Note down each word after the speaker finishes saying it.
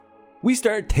We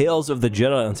start Tales of the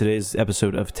Jedi on today's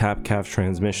episode of TapCaf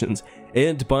Transmissions.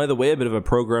 And by the way, a bit of a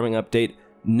programming update.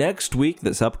 Next week,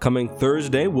 this upcoming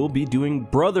Thursday, we'll be doing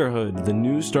Brotherhood, the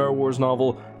new Star Wars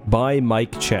novel by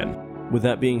Mike Chen. With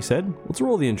that being said, let's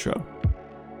roll the intro.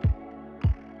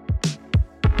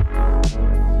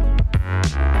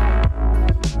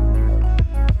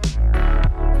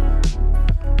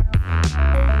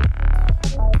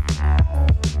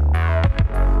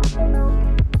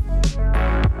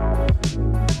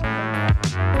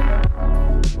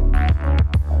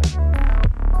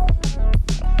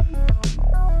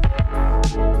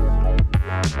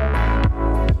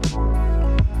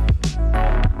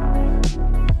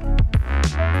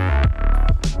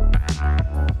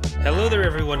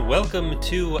 Welcome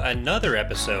to another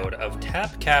episode of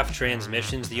TapCaf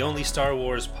Transmissions, the only Star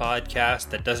Wars podcast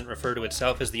that doesn't refer to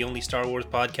itself as the only Star Wars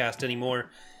podcast anymore.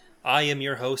 I am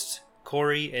your host,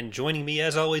 Corey, and joining me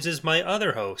as always is my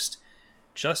other host,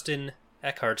 Justin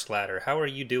Eckhart-Slatter. How are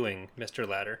you doing, Mr.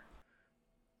 Latter?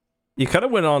 You kind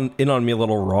of went in on me a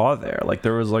little raw there. Like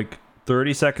there was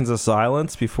 30 seconds of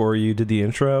silence before you did the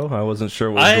intro. I wasn't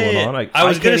sure what was going on. I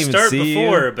was going to start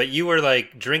before, but you were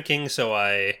drinking, so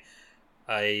I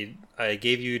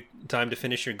gave you time to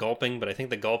finish your gulping, but I think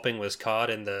the gulping was caught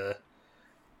in the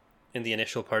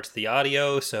initial parts of the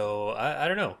audio, so I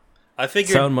don't know. I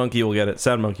figured Sound Monkey will get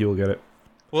it.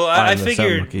 Well, I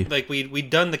figured we'd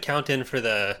done the count in for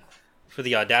the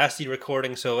Audacity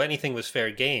recording, so anything was fair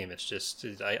game. It's just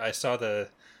I saw the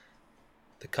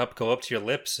cup go up to your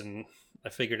lips, and I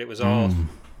figured it was all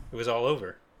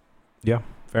over. Yeah,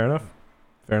 fair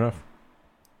enough.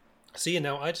 See, and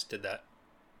now I just did that.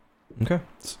 Okay,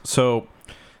 so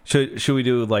should we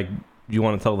do you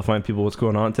want to tell the fine people what's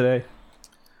going on today?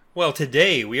 Well,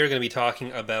 today we are going to be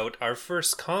talking about our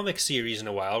first comic series in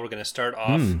a while. We're going to start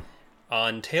off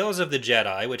on Tales of the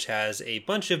Jedi, which has a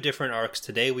bunch of different arcs.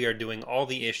 Today we are doing all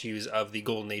the issues of the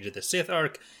Golden Age of the Sith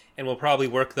arc, and we'll probably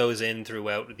work those in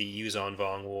throughout the Yuuzhan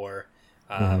Vong War.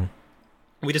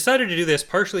 We decided to do this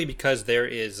partially because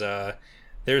there's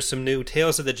some new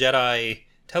Tales of the Jedi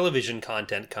television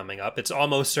content coming up. It's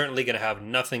almost certainly going to have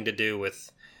nothing to do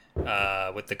with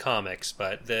the comics,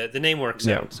 but the name works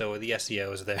out, so the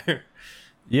SEO is there.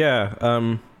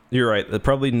 Yeah, you're right.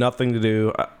 Probably nothing to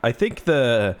do. I think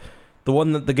the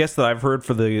guest that I've heard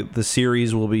for the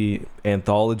series will be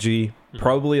anthology.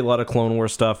 Probably a lot of Clone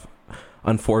Wars stuff,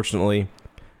 unfortunately.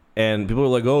 And people are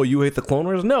like, "Oh, you hate the Clone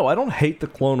Wars?" No, I don't hate the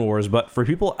Clone Wars, but for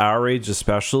people our age,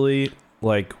 especially.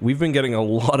 We've been getting a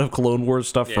lot of Clone Wars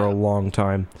stuff for a long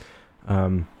time.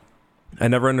 I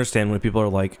never understand when people are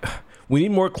like, we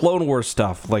need more Clone Wars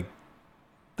stuff.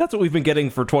 That's what we've been getting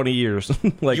for 20 years.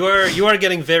 You are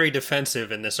getting very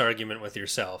defensive in this argument with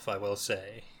yourself, I will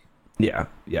say. Yeah.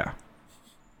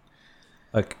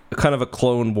 Kind of a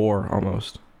clone war,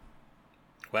 almost.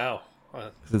 Wow.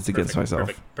 It's against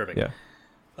myself. Perfect. Yeah.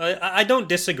 I don't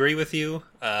disagree with you.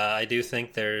 I do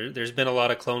think there's been a lot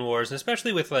of Clone Wars, and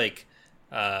especially with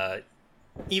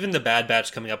even the Bad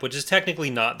Batch coming up, which is technically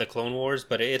not the Clone Wars,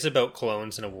 but it's about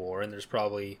clones in a war, and there's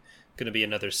probably going to be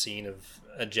another scene of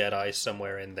a Jedi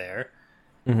somewhere in there.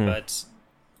 Mm-hmm. But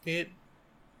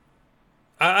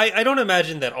I don't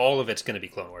imagine that all of it's going to be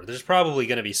Clone Wars. There's probably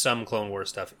going to be some Clone Wars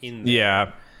stuff in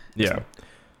there. Yeah.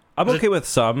 I'm okay with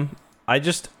some.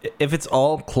 If it's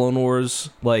all Clone Wars,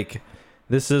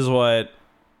 this is what,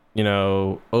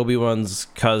 Obi-Wan's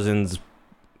cousin's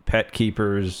pet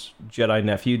keeper's Jedi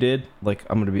nephew did. I'm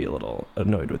going to be a little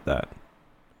annoyed with that.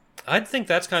 I'd think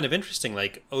that's kind of interesting.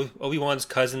 Obi-Wan's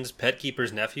cousin's pet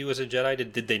keeper's nephew was a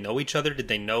Jedi. Did they know each other? Did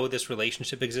they know this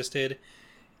relationship existed?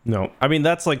 No. I mean,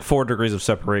 that's 4 degrees of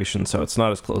separation, so it's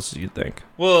not as close as you'd think.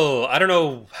 Well, I don't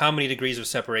know how many degrees of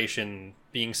separation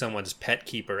being someone's pet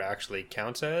keeper actually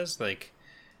counts as.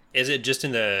 Is it just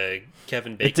in the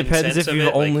Kevin Bacon sense of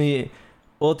it?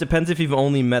 Well, it depends if you've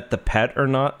only met the pet or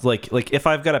not. If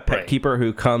I've got a pet keeper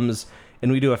who comes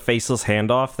and we do a faceless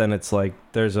handoff, then it's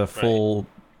there's a full,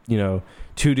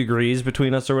 2 degrees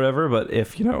between us or whatever. But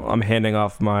if, I'm handing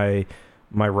off my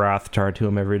Rathtar to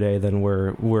him every day, then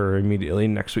we're immediately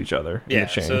next to each other. Yeah, in the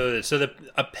chain. So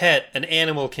a pet, an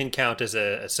animal can count as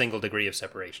a single degree of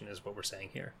separation is what we're saying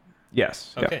here.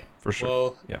 Yes. Okay. Yeah, for sure.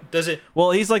 Well, yeah. Does it? Well,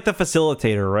 he's the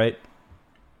facilitator, right?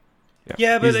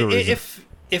 Yeah, but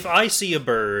if I see a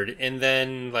bird and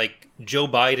then Joe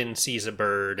Biden sees a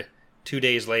bird 2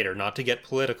 days later, not to get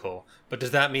political, but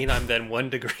does that mean I'm then 1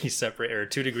 degree separate or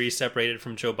 2 degrees separated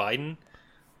from Joe Biden?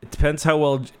 It depends how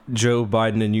well Joe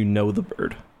Biden and you know the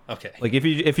bird. Okay.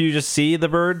 If you just see the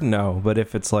bird, no. But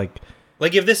if it's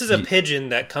if this is a pigeon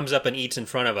that comes up and eats in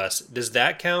front of us, does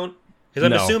that count? Because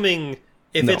I'm assuming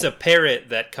if it's a parrot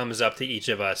that comes up to each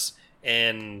of us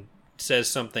and says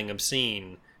something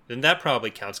obscene, then that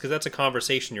probably counts because that's a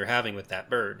conversation you're having with that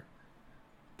bird.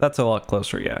 That's a lot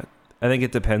closer, yeah. I think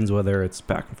it depends whether it's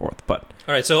back and forth, but...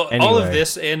 All right, so anyway. All of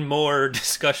this and more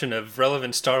discussion of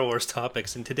relevant Star Wars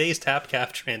topics in today's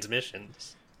TapCaf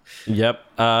transmissions. Yep.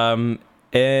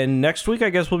 And next week, I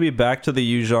guess we'll be back to the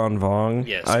Yuuzhan Vong,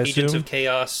 yes, I Agents assume. of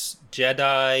Chaos,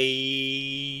 Jedi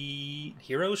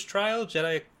Heroes Trial?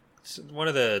 Jedi... One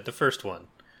of the first one.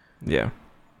 Yeah.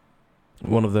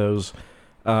 One of those.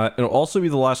 It'll also be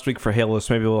the last week for Halo,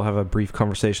 so maybe we'll have a brief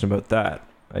conversation about that,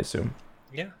 I assume.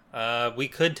 Yeah. We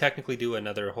could technically do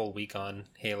another whole week on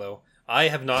Halo. I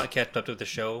have not kept up with the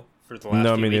show for the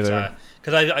last few weeks.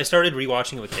 Because I started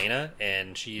rewatching it with Dana,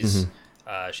 and she's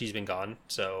been gone,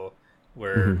 so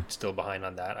we're still behind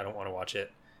on that. I don't want to watch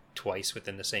it twice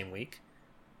within the same week.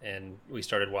 And we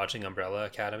started watching Umbrella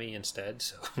Academy instead,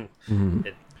 so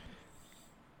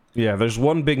Yeah, there's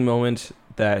one big moment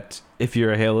that if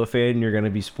you're a Halo fan, you're going to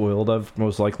be spoiled of,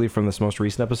 most likely, from this most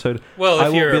recent episode. Well,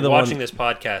 if you're watching this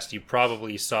podcast, you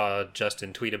probably saw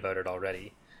Justin tweet about it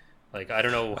already. Like, I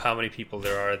don't know how many people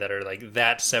there are that are like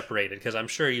that separated, because I'm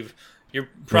sure you're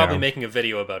probably making a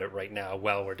video about it right now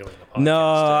while we're doing the podcast.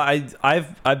 No,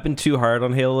 I've been too hard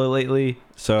on Halo lately,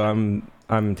 so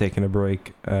I'm taking a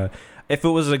break. If it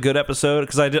was a good episode,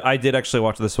 because I did actually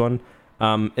watch this one.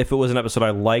 If it was an episode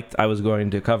I liked, I was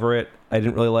going to cover it. I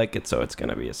didn't really like it, so it's going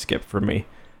to be a skip for me.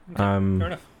 Okay, fair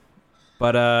enough.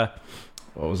 But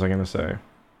what was I going to say?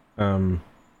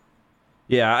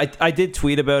 Yeah, I did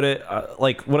tweet about it.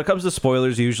 Like, when it comes to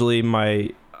spoilers, usually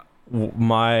my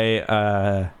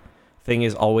thing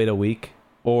is I'll wait a week,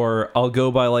 or I'll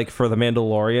go by, like, for The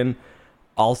Mandalorian,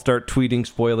 I'll start tweeting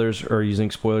spoilers or using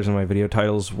spoilers in my video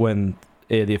titles when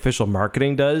the official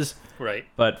marketing does. Right.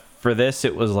 But for this,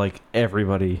 it was like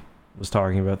everybody was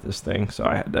talking about this thing, so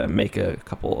I had to make a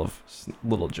couple of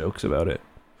little jokes about it.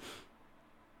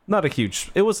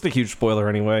 It wasn't a huge spoiler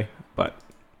anyway, but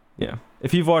yeah.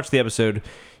 If you've watched the episode,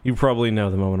 you probably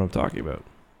know the moment I'm talking about.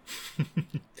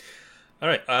 All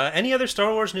right. Any other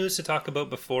Star Wars news to talk about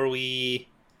before we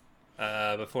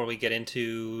get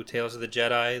into Tales of the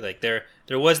Jedi? Like there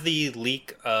was the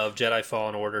leak of Jedi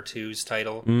Fallen Order 2's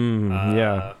title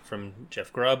from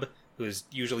Jeff Grubb, who is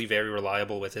usually very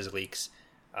reliable with his leaks.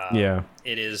 It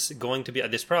is going to be...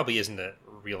 This probably isn't a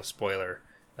real spoiler.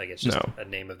 Like, it's just a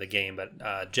name of the game. But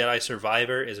Jedi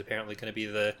Survivor is apparently going to be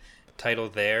the title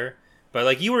there. But,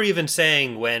 like, you were even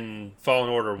saying when Fallen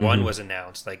Order 1 was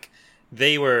announced, like,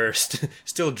 they were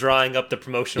still drawing up the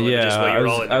promotional images while you were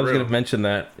all in the room. I was going to mention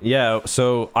that. Yeah,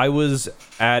 so I was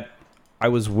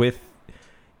with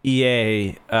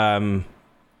EA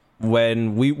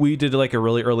when we did like a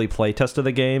really early play test of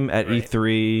the game at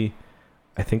E3.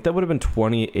 I think that would have been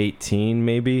 2018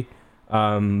 maybe.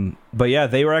 But yeah,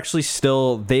 they were actually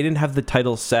they didn't have the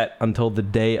title set until the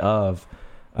day of.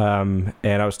 And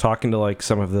I was talking to like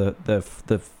some of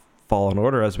the Fallen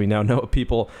Order, as we now know,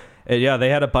 people. And yeah, they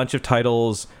had a bunch of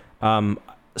titles.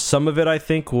 Some of it I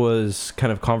think was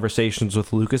kind of conversations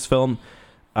with Lucasfilm.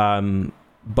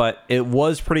 But it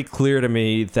was pretty clear to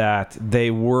me that they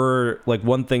were, like,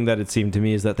 one thing that it seemed to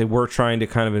me is that they were trying to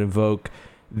kind of invoke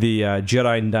the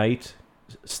Jedi Knight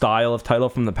style of title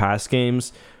from the past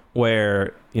games,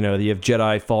 where, you know, you have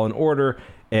Jedi Fallen Order,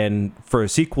 and for a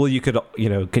sequel you could, you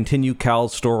know, continue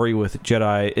Cal's story with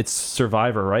Jedi. It's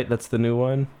Survivor, right? That's the new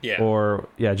one? Yeah. Or,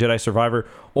 yeah, Jedi Survivor.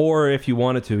 Or if you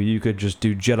wanted to, you could just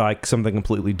do Jedi something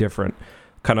completely different.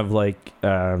 Kind of like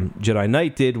Jedi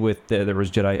Knight did with there was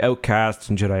Jedi Outcast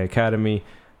and Jedi Academy,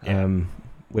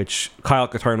 which Kyle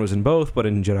Katarn was in both, but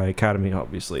in Jedi Academy,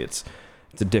 obviously, it's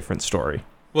a different story.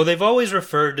 Well, they've always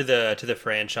referred to the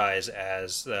franchise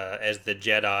as the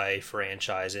Jedi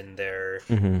franchise in their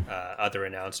other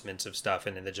announcements of stuff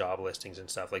and in the job listings and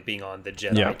stuff, like being on the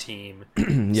Jedi team.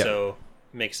 So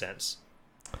makes sense.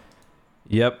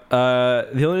 Yep.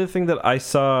 The only thing that I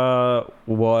saw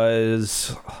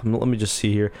was, let me just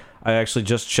see here. I actually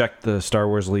just checked the Star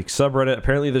Wars Leak subreddit.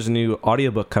 Apparently there's a new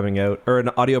audiobook coming out, or an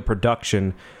audio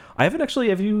production.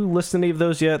 Have you listened to any of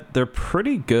those yet? They're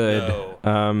pretty good.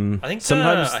 No. I think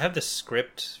sometimes I have the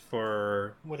script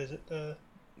for, what is it?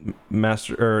 Tempest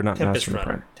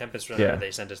Runner. Tempest Runner. Yeah.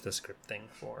 They sent us the script thing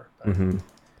for.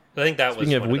 I think that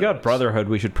Speaking of, we got Brotherhood.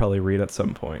 We should probably read at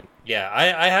some point. Yeah,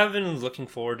 I have been looking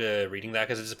forward to reading that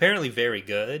because it's apparently very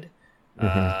good.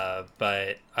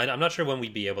 But I'm not sure when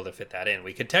we'd be able to fit that in.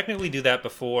 We could technically do that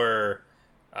before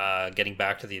getting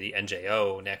back to the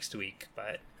NJO next week.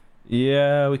 But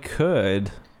yeah, we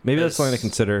could. Maybe that's something to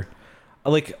consider.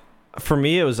 Like, for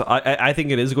me, it was. I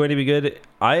think it is going to be good.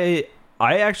 I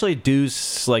actually do,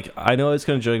 like, I know I was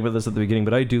kind of joking about this at the beginning,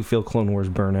 but I do feel Clone Wars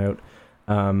burnout.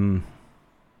 So,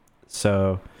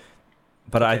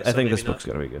 but Okay, I so think this maybe book's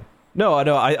gonna be good. No, I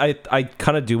know. I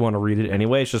kind of do want to read it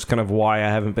anyway. It's just kind of why I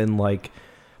haven't been like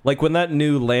when that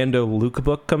new Lando Luca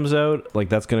book comes out. Like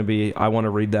that's gonna be. I want to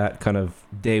read that kind of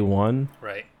day one.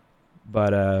 Right.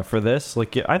 But for this,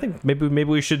 like, yeah, I think maybe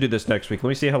we should do this next week. Let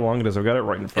me see how long it is. I've got it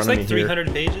right in front of me. It's like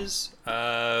 300 pages.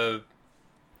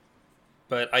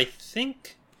 But I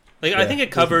think, like, I think it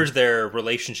covers their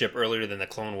relationship earlier than the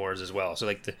Clone Wars as well. So,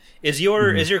 like, is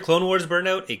your Clone Wars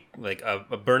burnout a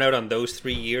burnout on those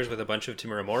 3 years with a bunch of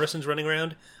Tamura Morrisons running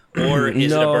around, or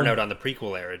is it a burnout on the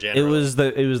prequel era generally? It was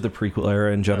the prequel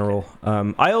era in general.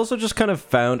 Okay. I also just kind of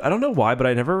found, I don't know why, but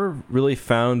I never really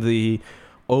found the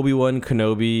Obi-Wan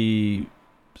Kenobi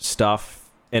stuff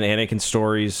and Anakin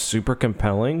stories super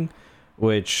compelling,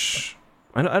 which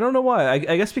I don't know why. I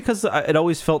guess because it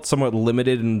always felt somewhat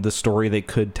limited in the story they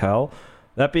could tell.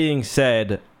 That being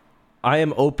said, I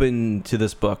am open to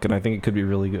this book, and I think it could be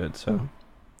really good. So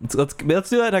let's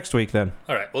do that next week then.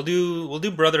 All right, we'll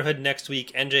do Brotherhood next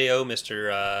week. NJO,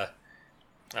 Mr.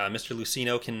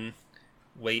 Lucino can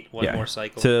wait one more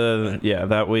cycle.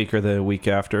 That week or the week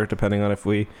after, depending on if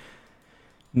we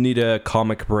need a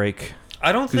comic break.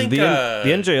 I don't think the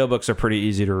NJO books are pretty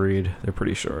easy to read. They're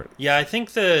pretty short. Yeah, I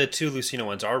think the two Lucino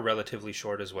ones are relatively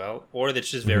short as well, or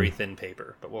it's just very thin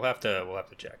paper. But we'll have to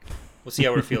check. We'll see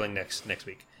how we're feeling next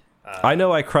week. I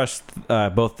know I crushed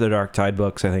both the Dark Tide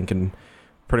books, I think, in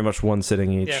pretty much one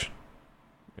sitting each.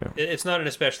 Yeah. It's not an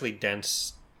especially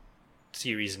dense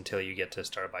series until you get to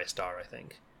Star by Star, I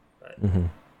think. But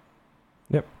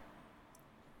Yep.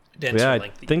 Dense I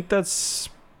lengthy. think that's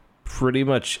pretty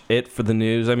much it for the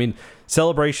news. I mean,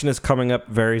 Celebration is coming up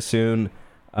very soon.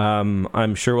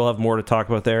 I'm sure we'll have more to talk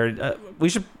about there. We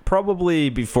should probably,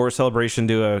 before Celebration,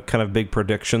 do a kind of big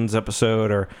predictions episode,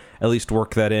 or at least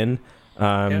work that in.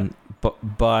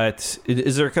 But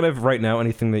is there kind of right now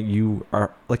anything that you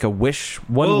are like a wish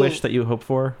that you hope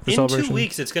for in Celebration? 2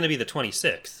 weeks, it's going to be the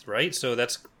 26th, right? So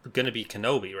that's going to be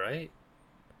Kenobi, right?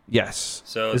 Yes.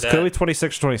 So it's Kenobi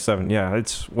 26, 27. Yeah,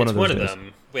 it's one of those days.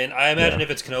 Them. When I imagine if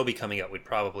it's Kenobi coming up, we'd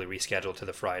probably reschedule to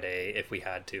the Friday if we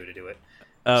had to do it.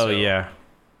 Oh, yeah,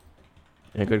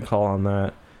 good call on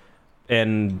that.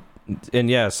 And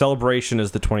yeah, Celebration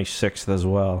is the 26th as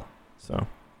well. So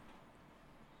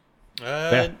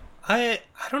I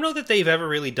don't know that they've ever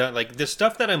really done, like, the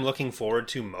stuff that I'm looking forward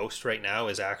to most right now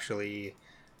is actually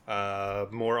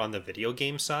more on the video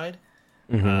game side.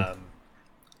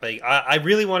 Like, I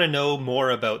really want to know more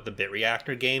about the Bit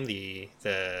Reactor game, the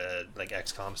like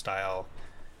XCOM style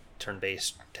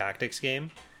turn-based tactics game.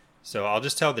 So I'll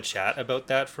just tell the chat about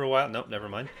that for a while. Nope, never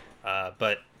mind.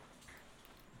 But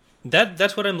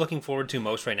that's what I'm looking forward to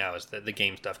most right now is the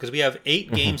game stuff, because we have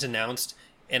 8 games announced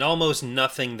and almost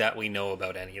nothing that we know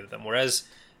about any of them. Whereas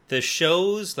the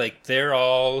shows, like, they're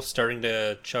all starting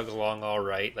to chug along all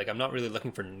right. Like, I'm not really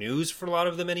looking for news for a lot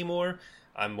of them anymore.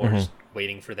 I'm more just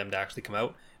waiting for them to actually come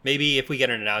out. Maybe if we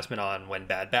get an announcement on when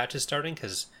Bad Batch is starting,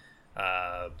 because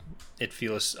it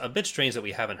feels a bit strange that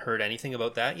we haven't heard anything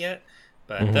about that yet.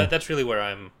 But that's really where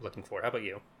I'm looking for. How about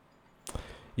you?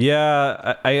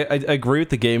 Yeah, I agree with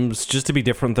the games. Just to be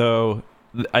different, though,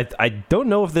 I don't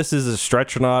know if this is a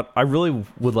stretch or not. I really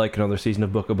would like another season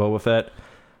of Book of Boba Fett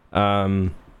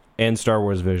and Star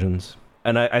Wars Visions.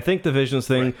 And I think the Visions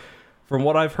thing, from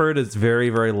what I've heard, is very,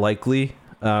 very likely.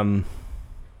 So,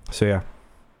 yeah.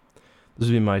 Those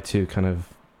would be my two kind of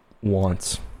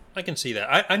wants. I can see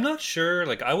that. I'm not sure.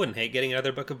 Like, I wouldn't hate getting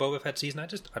another Book of Boba Fett season.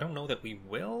 I don't know that we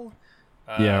will.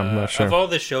 Yeah, I'm not sure. Of all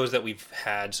the shows that we've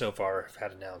had so far,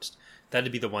 had announced,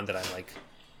 that'd be the one that I'm like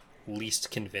least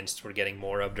convinced we're getting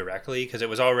more of directly, because it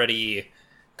was already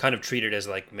kind of treated as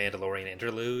like Mandalorian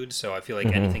interlude. So I feel like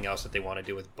anything else that they want to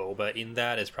do with Boba in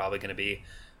that is probably going to be,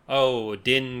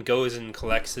 Din goes and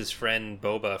collects his friend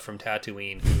Boba from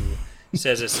Tatooine, who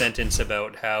says a sentence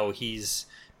about how he's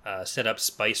set up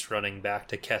spice running back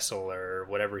to Kessel or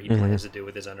whatever he plans to do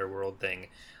with his underworld thing.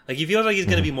 Like, he feels like he's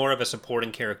going to be more of a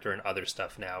supporting character in other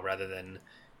stuff now, rather than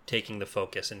taking the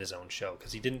focus in his own show,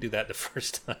 because he didn't do that the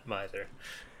first time either.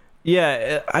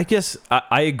 Yeah, I guess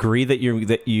I agree that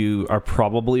you are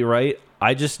probably right.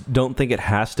 I just don't think it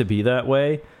has to be that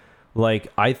way.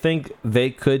 Like, I think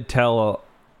they could tell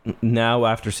now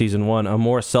after season 1 a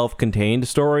more self-contained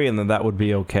story, and then that would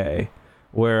be okay.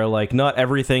 Where, like, not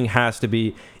everything has to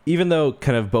be, even though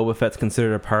kind of Boba Fett's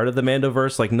considered a part of the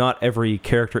Mandoverse, like, not every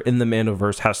character in the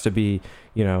Mandoverse has to be,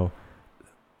 you know,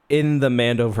 in the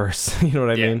Mandoverse. You know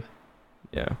what I mean?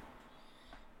 Yeah.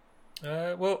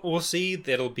 Well, we'll see.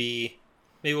 Maybe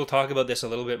we'll talk about this a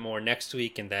little bit more next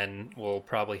week, and then we'll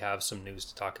probably have some news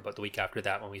to talk about the week after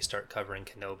that when we start covering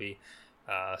Kenobi.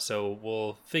 So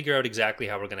we'll figure out exactly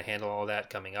how we're going to handle all that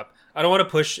coming up. I don't want to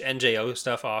push NJO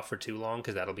stuff off for too long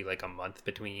because that'll be like a month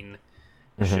between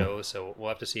shows. So we'll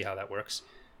have to see how that works.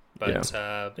 But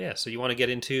so you want to get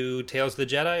into Tales of the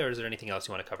Jedi, or is there anything else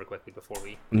you want to cover quickly before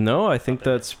we? No, I think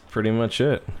that's pretty much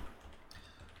it.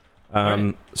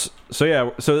 Right.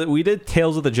 So we did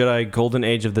Tales of the Jedi: Golden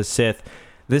Age of the Sith.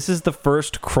 This is the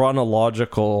first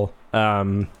chronological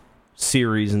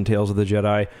series in Tales of the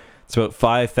Jedi. It's about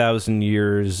 5,000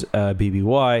 years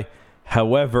BBY.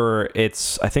 However,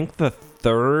 it's, I think, the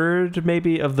third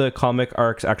maybe of the comic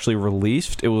arcs actually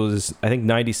released. It was, I think,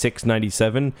 96,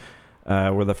 97,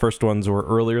 where the first ones were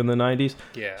earlier in the 90s.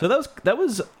 Yeah. So that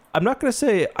was I'm not going to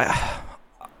say...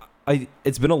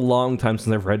 it's been a long time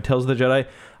since I've read Tales of the Jedi.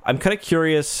 I'm kind of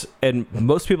curious, and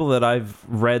most people that I've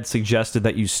read suggested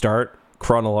that you start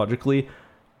chronologically,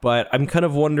 but I'm kind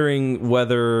of wondering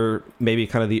whether maybe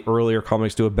kind of the earlier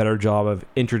comics do a better job of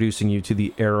introducing you to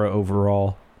the era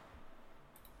overall.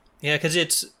 Yeah, because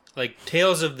it's like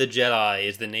Tales of the Jedi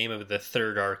is the name of the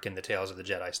third arc in the Tales of the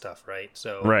Jedi stuff, right?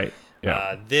 So Right.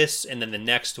 Yeah. This and then the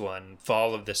next one,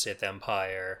 Fall of the Sith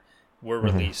Empire, were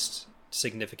released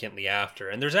significantly after.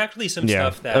 And there's actually some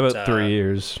stuff that... about 3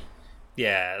 years.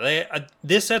 Yeah,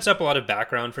 this sets up a lot of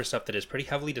background for stuff that is pretty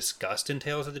heavily discussed in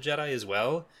Tales of the Jedi as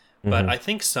well. But I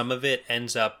think some of it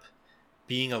ends up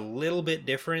being a little bit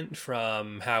different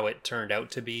from how it turned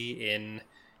out to be in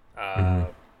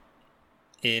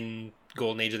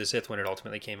Golden Age of the Sith when it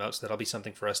ultimately came out. So that'll be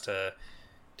something for us to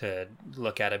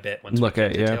look at a bit once we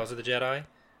get to Tales of the Jedi.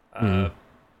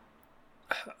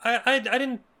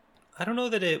 I don't know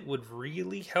that it would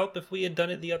really help if we had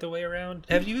done it the other way around.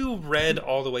 Have you read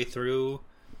all the way through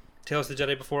Tales of the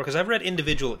Jedi before? Because I've read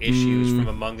individual issues from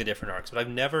among the different arcs, but I've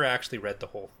never actually read the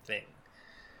whole thing.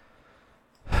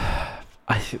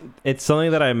 It's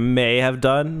something that I may have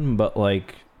done, but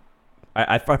like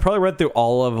I probably read through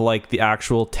all of like the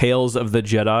actual Tales of the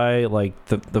Jedi, like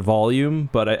the volume,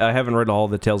 but I haven't read all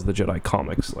the Tales of the Jedi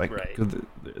comics. Like, right.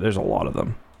 There's a lot of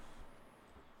them.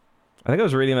 I think I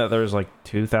was reading that there's like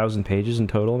 2,000 pages in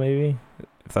total, maybe,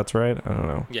 if that's right. I don't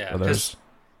know. Yeah, because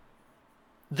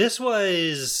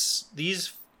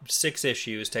these 6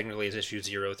 issues, technically is issues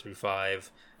 0 through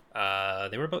 5.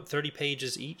 They were about 30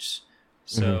 pages each,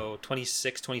 so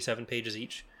 26, 27 pages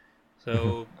each.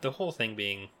 So the whole thing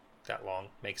being that long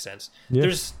makes sense. Yeah.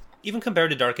 There's, even compared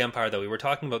to Dark Empire, though, we were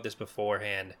talking about this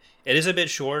beforehand, it is a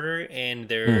bit shorter, and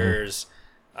there's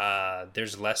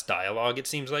less dialogue, it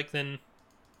seems like, than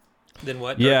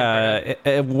what?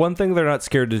 One thing they're not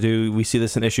scared to do, we see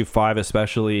this in issue 5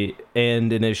 especially,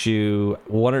 and in issue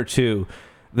 1 or 2,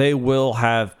 they will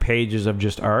have pages of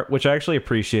just art, which I actually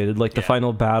appreciated. Like the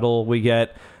final battle we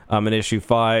get in issue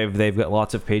 5, they've got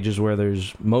lots of pages where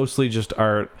there's mostly just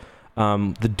art.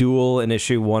 The duel in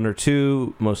issue 1 or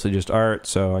 2, mostly just art,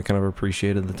 so I kind of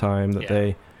appreciated the time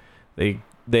that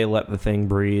they let the thing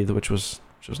breathe, which was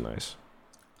nice.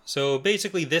 So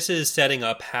basically this is setting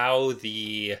up how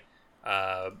the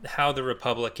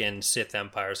Republic and Sith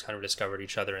empires kind of discovered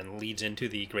each other, and leads into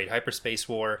the Great Hyperspace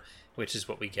War, which is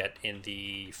what we get in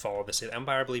the Fall of the Sith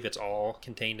Empire. I believe it's all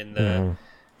contained in the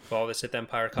Fall of the Sith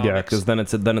Empire comics. Yeah, because then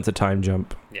it's a time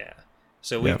jump. Yeah.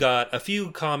 So we've got a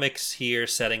few comics here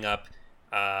setting up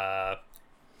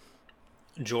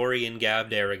Jory and Gab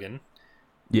Darrigan.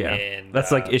 Yeah, and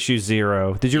that's like issue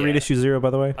 0. Did you read issue 0, by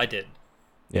the way? I did.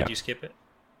 Yeah. Did you skip it?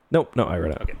 Nope, no, I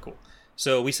read it. Okay, cool.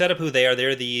 So we set up who they are.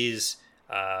 They're these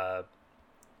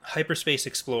hyperspace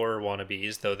explorer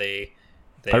wannabes, though I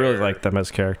really liked them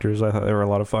as characters. I thought they were a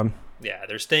lot of fun. Yeah,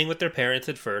 they're staying with their parents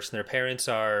at first, and their parents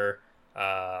are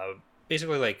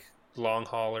basically like long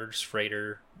haulers,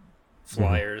 freighter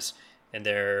flyers, and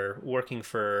they're working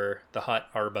for the Hutt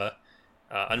Arba.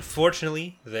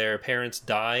 Unfortunately, their parents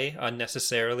die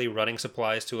unnecessarily running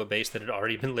supplies to a base that had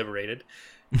already been liberated.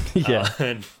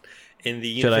 And in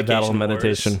the Jedi Battle Unification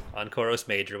Meditation Wars on Koros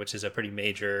Major, which is a pretty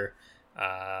major,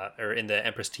 or in the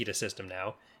Empress Tita system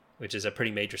now, which is a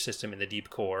pretty major system in the Deep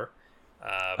Core.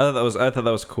 I thought that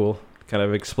was cool. Kind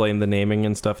of explain the naming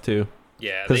and stuff too.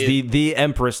 Yeah, because the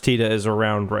Empress Tita is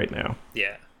around right now.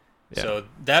 Yeah. So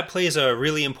that plays a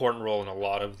really important role in a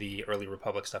lot of the early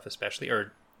Republic stuff, especially,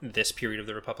 or this period of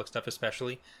the Republic stuff,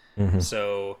 especially.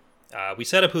 So we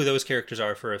set up who those characters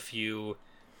are for a few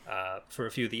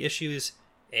of the issues,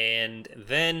 and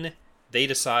then they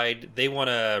decide they want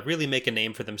to really make a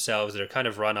name for themselves. They're kind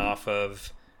of run off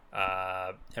of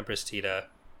Empress Tita,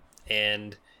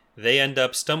 and they end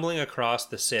up stumbling across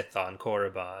the Sith on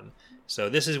Korriban. So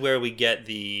this is where we get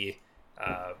the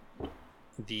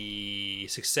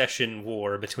succession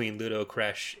war between Ludo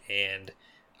Kresh and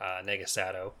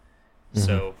Negasato.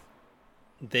 So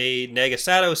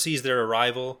Nagasato sees their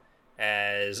arrival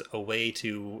as a way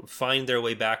to find their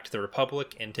way back to the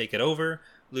Republic and take it over.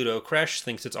 Ludo Kresh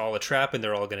thinks it's all a trap and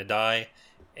they're all going to die.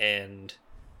 And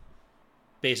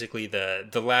basically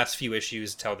the last few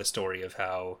issues tell the story of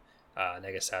how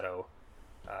Nagasato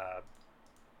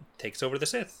takes over the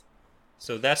Sith.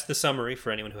 So that's the summary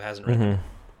for anyone who hasn't read it.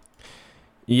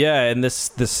 Yeah, and the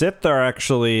Sith are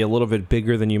actually a little bit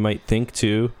bigger than you might think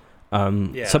too.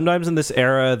 Sometimes in this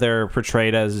era they're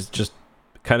portrayed as just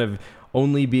kind of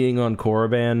only being on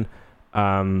Korriban,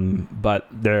 but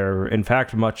they're in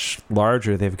fact much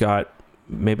larger. They've got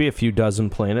maybe a few dozen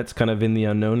planets kind of in the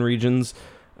unknown regions,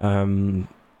 and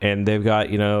they've got,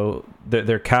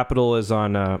 their capital is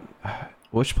on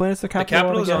which planet's the capital? The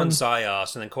capital is on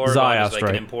Zaios, and then Korriban is like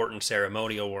an important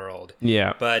ceremonial world.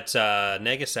 Yeah, but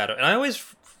Nagasato, and I always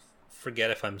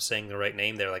forget if I'm saying the right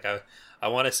name there. Like I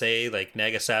want to say like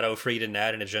Nagasato, Frida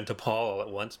Nad, and Ajunta Paul all at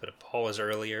once, but Paul is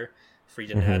earlier,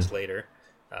 Frida Nad's later,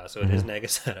 so it is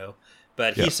Nagasato.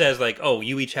 But he says like, oh,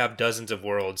 you each have dozens of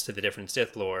worlds to the different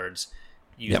Sith Lords.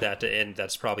 Use that to end.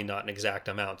 That's probably not an exact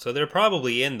amount. So they're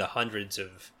probably in the hundreds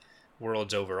of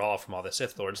worlds overall from all the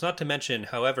Sith Lords. Not to mention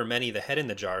however many the head in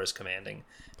the jar is commanding.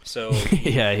 So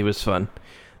yeah, he was fun.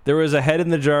 There was a head in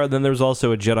the jar, then there was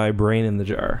also a Jedi brain in the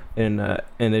jar in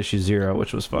issue 0,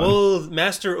 which was fun. Well,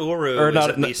 Master Uru is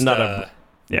at least he's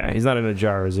not in a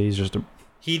jar, is he? He's just a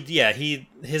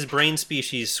his brain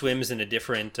species swims in a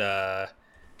different type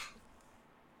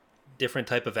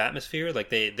of atmosphere. Like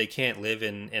they can't live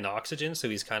in oxygen, so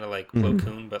he's kind of like Plo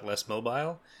Koon but less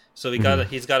mobile. So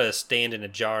he's got to stand in a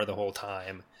jar the whole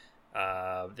time,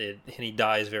 and he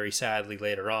dies very sadly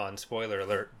later on. Spoiler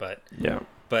alert! But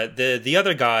the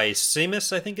other guy,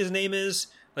 Samus, I think his name is,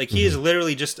 like he is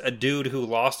literally just a dude who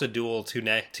lost a duel to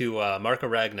Marco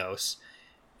Ragnos,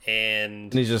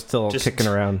 and he's just still kicking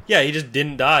around. Yeah, he just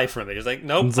didn't die from it. He's like,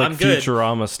 nope, it's like I'm good.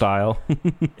 Futurama style.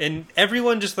 And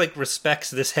everyone just like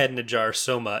respects this head in a jar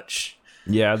so much.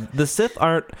 Yeah, the Sith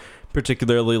aren't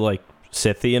particularly like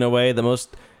Sithy in a way. The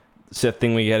most Sith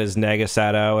thing we get is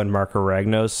Nagasato and Marco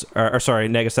Ragnos,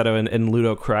 Nagasato and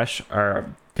Ludo Kresh are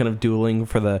kind of dueling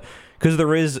for the, because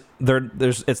there's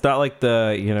it's not like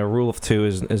the rule of two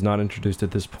is not introduced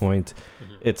at this point.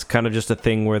 It's kind of just a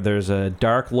thing where there's a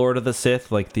Dark Lord of the Sith,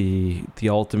 like the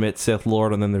ultimate Sith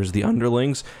Lord, and then there's the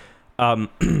underlings. And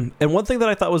one thing that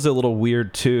I thought was a little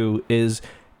weird too is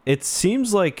it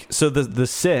seems like, so the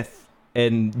Sith,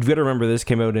 and you've got to remember this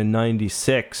came out in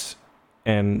 96,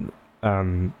 and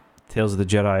Tales of the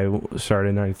Jedi started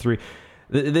in 93.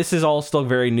 This is all still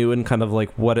very new and kind of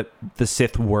like what the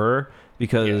Sith were,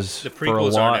 because the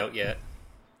prequels aren't out yet.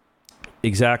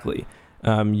 Exactly.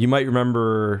 You might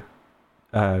remember,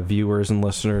 viewers and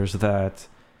listeners, that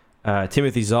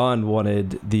Timothy Zahn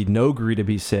wanted the Noghri to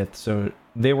be Sith, so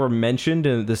they were mentioned,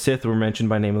 and the Sith were mentioned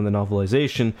by name in the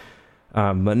novelization,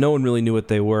 but no one really knew what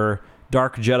they were.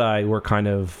 Dark Jedi were kind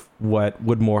of what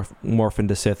would morph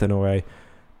into Sith in a way,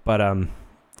 but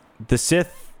the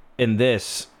Sith in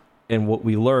this, and what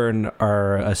we learn,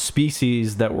 are a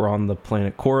species that were on the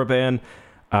planet Korriban.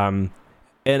 And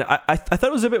I thought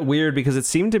it was a bit weird, because it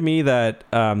seemed to me that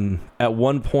at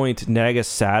one point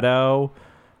Nagasato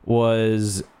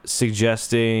was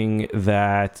suggesting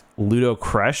that Ludo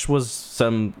Kresh was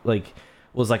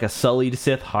like a sullied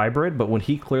Sith hybrid, but when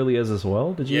he clearly is as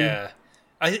well. Did you? Yeah,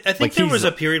 I think there was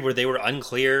a period where they were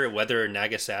unclear whether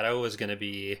Nagasato was going to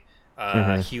be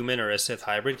a human or a Sith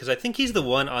hybrid, because I think he's the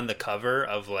one on the cover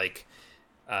of like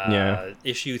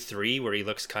issue 3 where he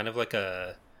looks kind of like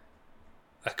a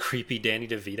creepy Danny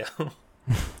DeVito.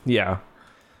 Yeah,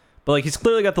 but like he's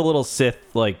clearly got the little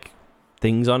Sith like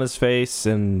things on his face,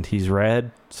 and he's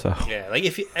red. So yeah, like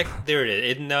there it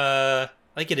is in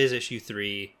like it is issue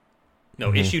 3,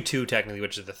 no issue 2 technically,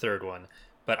 which is the third one.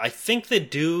 But I think the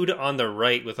dude on the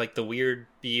right with like the weird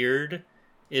beard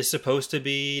is supposed to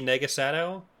be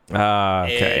Nagasato.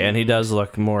 Okay, and he does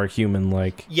look more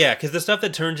human-like. Yeah, because the stuff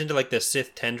that turns into like the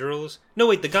Sith tendrils. No,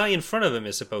 wait, the guy in front of him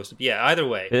is supposed to be. Yeah, either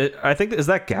way. I think, is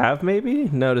that Gav maybe?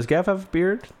 No, does Gav have a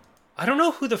beard? I don't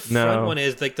know who the front one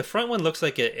is. Like the front one looks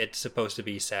like it's supposed to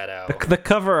be Sadao. The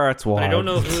cover art's wild. But I don't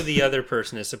know who the other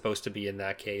person is supposed to be in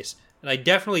that case. And I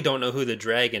definitely don't know who the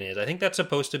dragon is. I think that's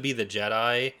supposed to be the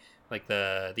Jedi, like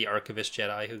the Archivist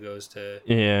Jedi who goes to...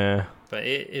 Yeah. But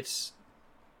it's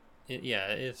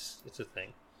a thing.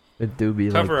 It do be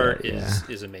cover like art that,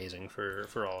 is amazing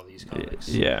for all of these comics.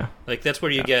 Yeah, like that's where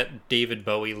you get David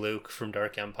Bowie Luke from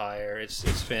Dark Empire. It's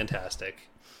fantastic.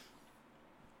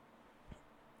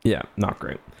 Yeah, not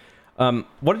great.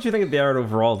 What did you think of the art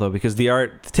overall, though? Because the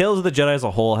art, Tales of the Jedi as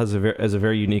a whole has a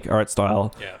very unique art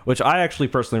style, which I actually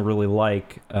personally really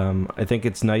like. I think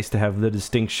it's nice to have the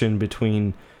distinction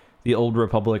between the Old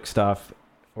Republic stuff,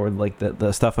 or like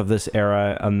the stuff of this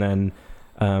era, and then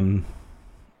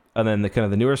the kind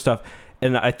of the newer stuff.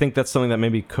 And I think that's something that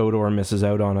maybe KOTOR misses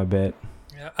out on a bit.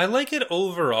 Yeah, I like it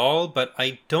overall, but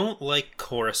I don't like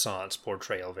Coruscant's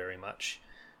portrayal very much.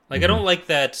 Like, I don't like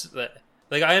that.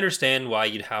 Like, I understand why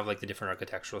you'd have like the different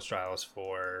architectural styles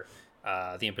for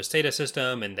the Empress Theta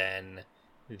system, and then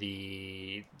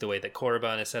the way that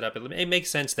Korriban is set up. It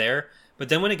makes sense there, but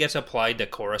then when it gets applied to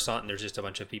Coruscant, and there's just a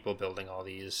bunch of people building all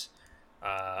these,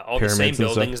 all the same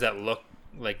buildings that look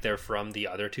like they're from the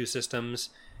other two systems.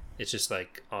 It's just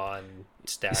like on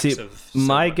stacks of.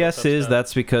 My guess is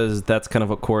that's because that's kind of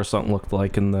what Coruscant looked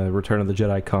like in the Return of the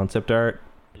Jedi concept art.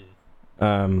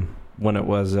 When it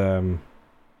was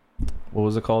what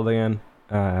was it called again?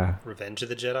 Revenge of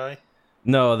the Jedi.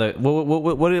 No,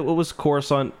 what was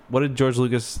Coruscant? What did George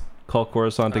Lucas call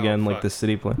Coruscant again? Like the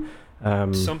city plan.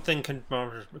 Something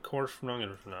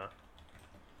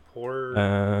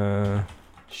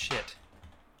shit.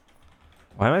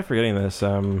 Why am I forgetting this?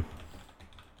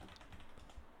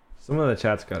 Some of the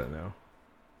chat's got it now.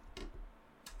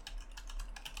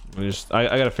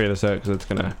 I gotta figure this out because it's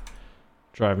gonna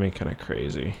drive me kind of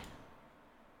crazy.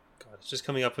 God, it's just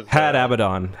coming up with Had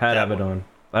Abaddon. Abaddon.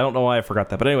 I don't know why I forgot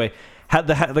that, but anyway,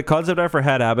 the concept art for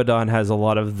Had Abaddon has a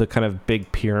lot of the kind of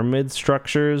big pyramid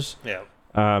structures. Yeah.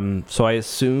 So I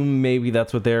assume maybe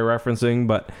that's what they're referencing,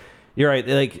 but you're right.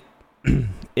 Like,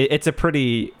 it's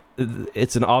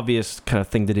an obvious kind of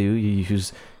thing to do. You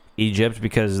use Egypt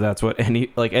because that's what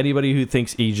anybody who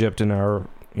thinks Egypt in our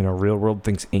real world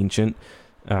thinks ancient.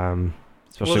 Well,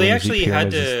 they actually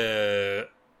had to.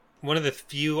 One of the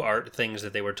few art things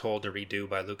that they were told to redo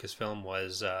by Lucasfilm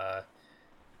was, I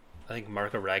think,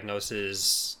 Marka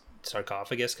Ragnos's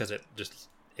sarcophagus, because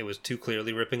it was too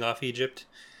clearly ripping off Egypt.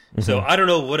 Mm-hmm. So I don't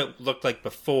know what it looked like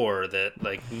before that.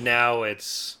 Like now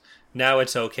it's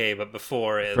okay, but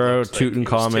before it. Bro,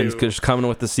 Tutankhamun's just coming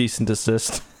with the cease and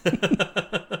desist.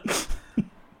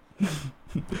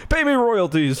 Pay me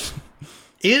royalties.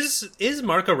 Is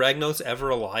Marka Ragnos ever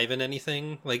alive in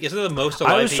anything? Like, is it the most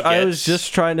alive he gets? I was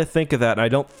just trying to think of that, and I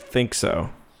don't think so.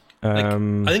 I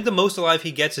think the most alive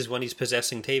he gets is when he's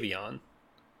possessing Tavion.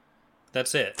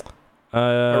 That's it. Or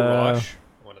Rosh,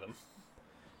 one of them.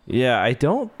 Yeah, I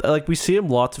don't... Like, we see him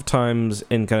lots of times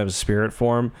in kind of spirit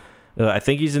form. I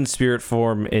think he's in spirit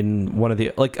form in one of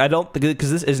the... Like, I don't... Because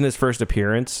this isn't his first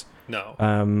appearance. No.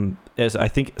 I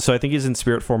think he's in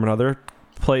spirit form in other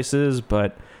places,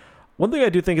 but... One thing I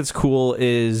do think is cool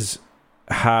is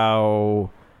how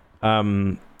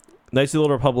Knights of the Old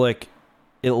Republic,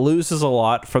 it loses a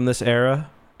lot from this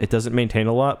era. It doesn't maintain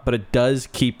a lot, but it does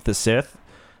keep the Sith.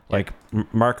 Like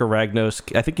Marka Ragnos,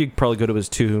 I think you could probably go to his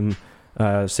tomb.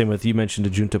 Same with, you mentioned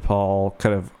Ajunta Pall.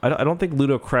 Kind of, I don't think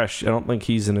Ludo Kresh, I don't think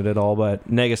he's in it at all, but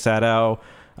Nega Sadow,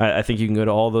 I think you can go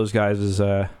to all those guys'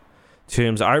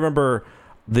 tombs. I remember...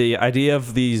 The idea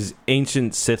of these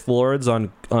ancient Sith lords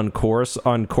on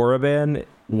Korriban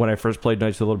when I first played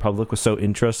Knights of the Old Republic was so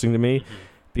interesting to me,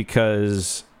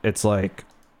 because it's like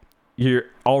you're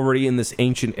already in this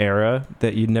ancient era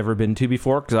that you'd never been to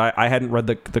before, because I hadn't read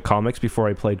the comics before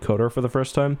I played KOTOR for the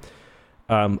first time.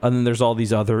 And then there's all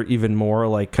these other even more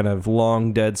like kind of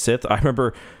long dead Sith. I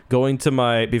remember going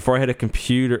to before I had a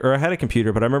computer,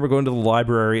 but I remember going to the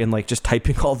library and like just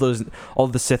typing all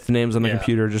the Sith names on the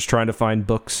computer, just trying to find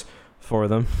books for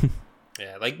them.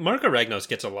 Yeah, like Marka Ragnos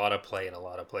gets a lot of play in a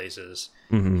lot of places.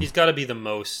 Mm-hmm. He's got to be the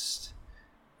most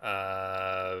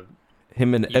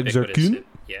him and Exar Kun.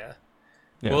 Yeah.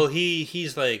 Well,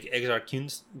 he's like Exar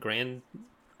Kun's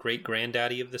great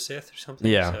granddaddy of the Sith or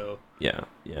something. Yeah. So yeah.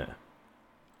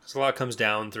 So a lot comes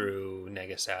down through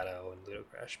Nega Sadow and Ludo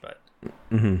Kresh, but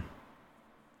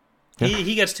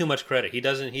he gets too much credit. He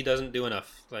doesn't do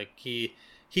enough. Like he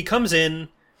comes in.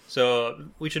 So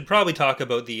we should probably talk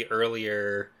about the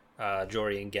earlier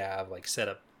Jory and Gav like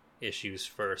setup issues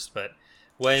first. But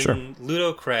when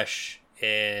Ludo Kresh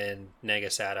and Nega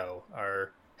Sadow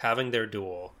are having their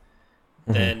duel,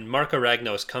 then Marka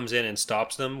Ragnos comes in and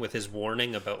stops them with his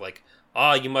warning about like,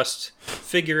 you must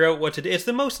figure out what to do. It's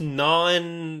the most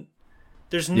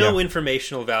there's no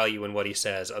informational value in what he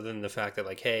says other than the fact that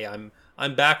like, hey,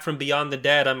 I'm back from beyond the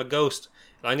dead. I'm a ghost.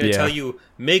 And I'm going to tell you,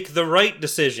 make the right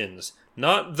decisions,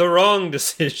 not the wrong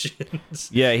decisions.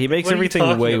 Yeah, he makes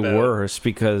everything way worse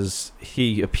because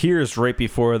he appears right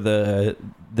before the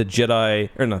Jedi,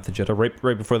 or not the Jedi,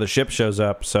 right before the ship shows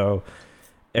up. So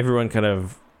everyone kind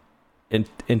of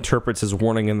interprets his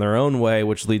warning in their own way,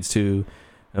 which leads to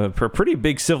a pretty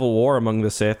big civil war among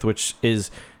the Sith, which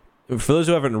is, for those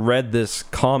who haven't read this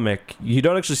comic, you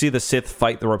don't actually see the Sith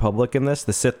fight the Republic in this.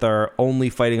 The Sith are only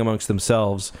fighting amongst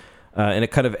themselves, and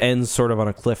it kind of ends sort of on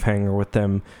a cliffhanger with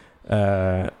them,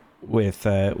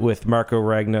 with Marco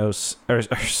Ragnos, or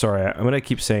sorry, I'm gonna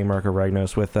keep saying Marco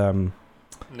Ragnos, with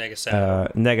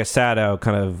Negasato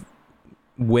kind of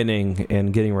winning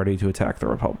and getting ready to attack the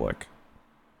Republic.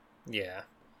 Yeah,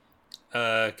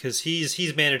 because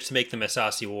he's managed to make the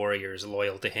Massassi warriors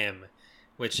loyal to him,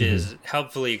 which is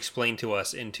helpfully explained to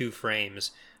us in 2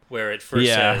 frames, where it first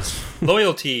says,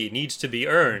 loyalty needs to be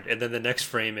earned, and then the next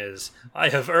frame is, I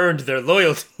have earned their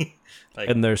loyalty.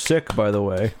 And they're sick, by the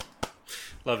way.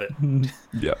 Love it.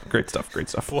 Yeah, great stuff.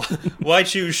 Why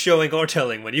choose showing or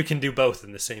telling when you can do both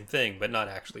in the same thing, but not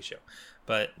actually show?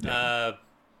 But, so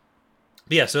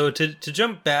to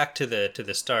jump back to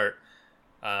the start,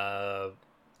 I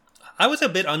was a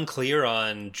bit unclear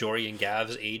on Jory and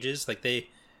Gav's ages. Like, they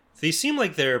seem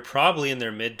like they're probably in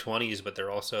their mid-20s, but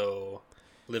they're also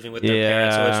living with their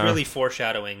parents. So it's really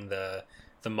foreshadowing the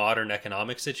modern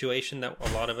economic situation that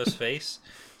a lot of us face.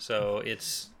 So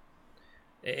it's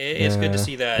good to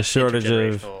see that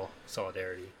intergenerational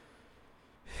solidarity.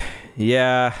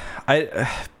 Yeah,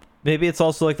 maybe it's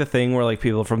also like the thing where like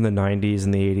people from the 90s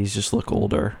and the 80s just look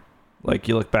older. Like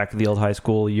you look back at the old high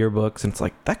school yearbooks and it's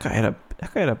like that guy had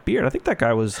a beard. I think that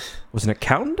guy was an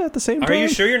accountant at the same time. Are you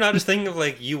sure you're not just thinking of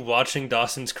like you watching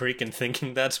Dawson's Creek and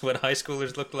thinking that's what high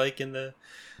schoolers looked like in the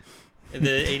 80s and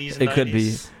 90s? It could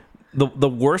be. The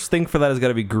worst thing for that has got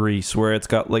to be Grease, where it's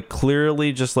got like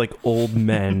clearly just like old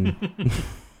men.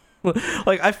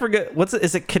 Like I forget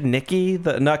is it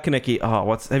Kaneki? Not Kaneki.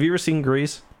 Oh, have you ever seen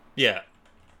Grease? Yeah.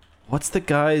 What's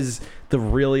the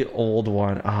really old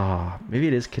one? Maybe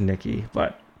it is Kaneki,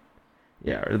 but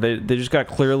yeah, they just got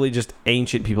clearly just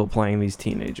ancient people playing these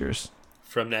teenagers.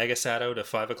 From Nagasato to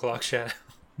 5 O'Clock Shadow.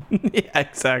 Yeah,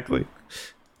 exactly.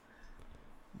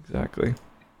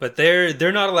 But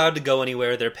they're not allowed to go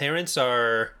anywhere. Their parents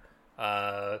are.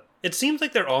 It seems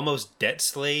like they're almost debt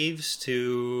slaves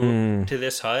to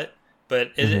this hut,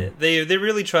 but they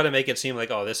really try to make it seem like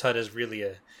this hut is really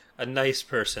a nice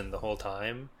person the whole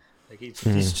time. Like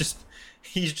he's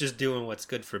just doing what's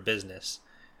good for business.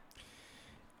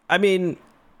 I mean,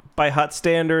 by hut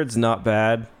standards, not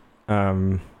bad.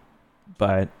 But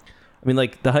I mean,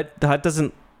 like the hut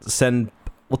doesn't send.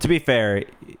 Well, to be fair,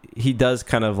 he does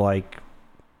kind of like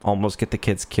almost get the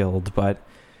kids killed, but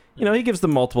he gives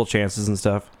them multiple chances and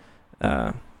stuff.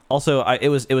 Also, it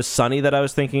was Sonny that I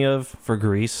was thinking of for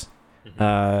Grease,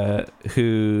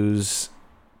 who's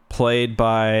played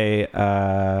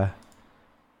by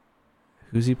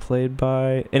who's he played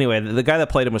by? Anyway, the guy that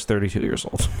played him was 32 years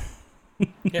old.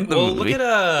 Yeah, well, look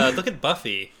at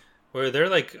Buffy, where they're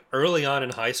like early on in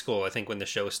high school, I think, when the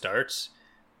show starts.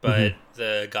 But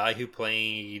the guy who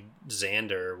played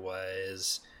Xander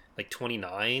was like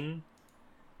 29,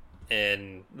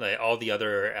 and like all the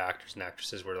other actors and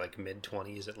actresses were like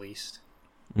mid-20s at least.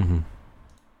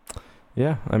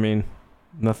 Yeah, I mean,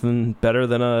 nothing better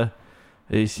than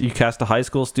you cast a high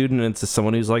school student and it's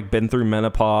someone who's like been through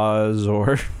menopause,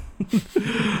 or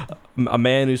a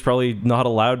man who's probably not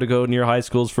allowed to go near high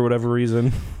schools for whatever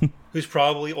reason. Who's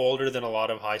probably older than a lot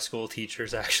of high school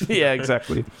teachers, actually. Yeah,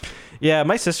 exactly. Yeah,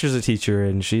 my sister's a teacher,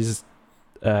 and she's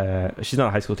not a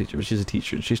high school teacher, but she's a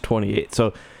teacher, and she's 28.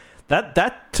 So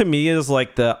that to me is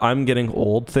like the I'm getting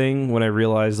old thing, when I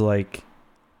realize like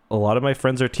a lot of my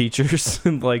friends are teachers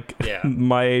and like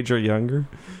my age or younger.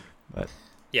 But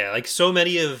yeah, like so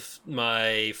many of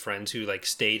my friends who like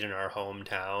stayed in our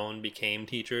hometown became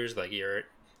teachers. Like if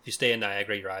you stay in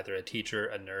Niagara, you're either a teacher,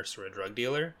 a nurse, or a drug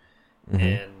dealer.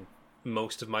 And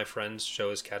most of my friends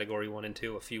chose category 1 and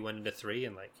 2. A few went into 3,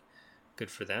 and like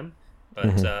good for them.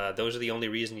 But those are the only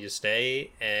reason you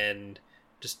stay, and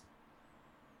just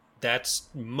that's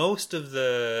most of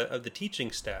the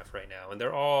teaching staff right now, and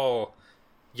they're all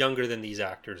younger than these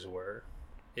actors were.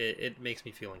 It makes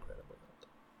me feel incredibly old.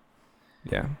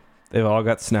 Yeah, they've all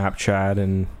got Snapchat,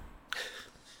 and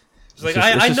it's like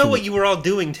I know what you were all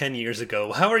doing 10 years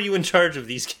ago. How are you in charge of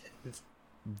these kids?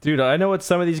 Dude, I know what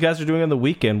some of these guys are doing on the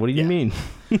weekend. What do you mean?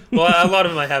 Well, a lot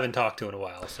of them I haven't talked to in a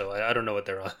while, so I don't know what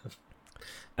they're on.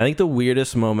 I think the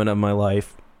weirdest moment of my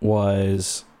life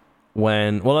was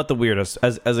when, well, not the weirdest,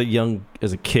 as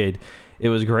a kid, it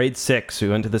was grade 6. We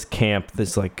went to this camp,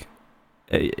 this like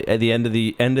at the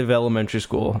end of elementary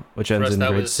school, which ends in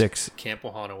grade 6. Camp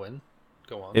Wahanawin.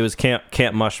 Go on. It was Camp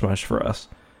Mush Mush for us.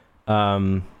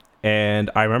 And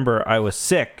I remember I was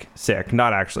sick,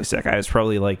 not actually sick. I was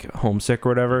probably like homesick or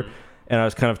whatever. And I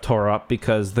was kind of tore up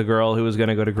because the girl who was going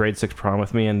to go to grade 6 prom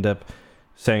with me ended up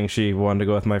saying she wanted to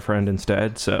go with my friend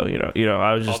instead. So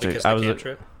I was All just because I of the was camp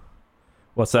trip?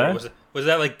 what's Or that? was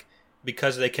that like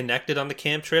because they connected on the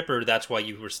camp trip, or that's why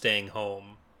you were staying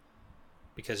home?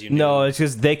 Because you knew... No, it's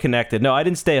just they connected. No, I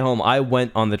didn't stay home. I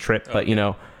went on the trip, but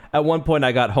Okay. at one point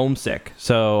I got homesick,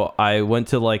 so I went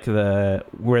to like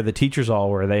where the teachers all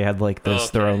were. They had like their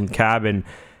Okay. own cabin,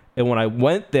 and when I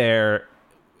went there,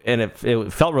 and it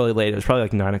felt really late. It was probably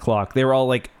like 9 o'clock. They were all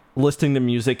like listening to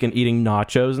music and eating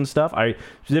nachos and stuff. I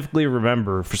specifically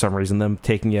remember for some reason them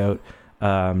taking out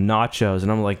nachos,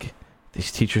 and I'm like,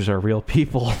 these teachers are real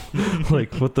people.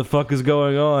 Like, what the fuck is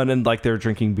going on? And like they're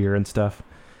drinking beer and stuff.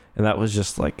 And that was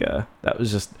just like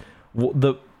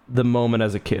the moment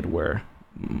as a kid where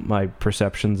my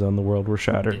perceptions on the world were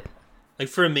shattered. Like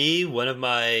for me, one of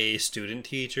my student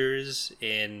teachers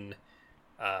in,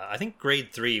 I think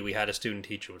grade 3, we had a student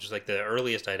teacher, which is like the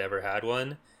earliest I'd ever had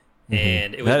one,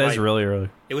 and it was That is really early.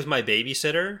 It was my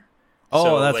babysitter. Oh,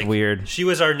 So, that's like, weird. She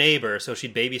was our neighbor, so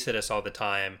she'd babysit us all the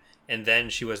time, and then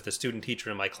she was the student teacher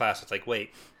in my class. It's like,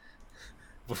 wait,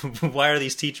 why are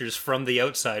these teachers from the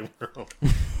outside world?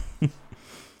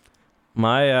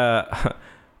 My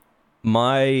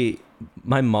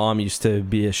my mom used to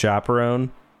be a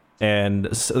chaperone,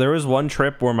 and so there was one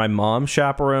trip where my mom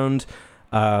chaperoned.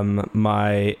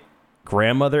 My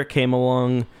grandmother came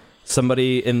along.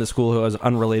 Somebody in the school who I was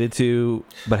unrelated to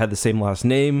but had the same last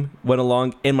name went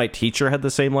along, and my teacher had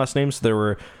the same last name.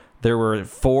 So there were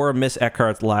 4 Miss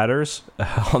Eckhart ladders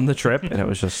on the trip, and it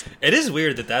was just It is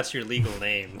weird that that's your legal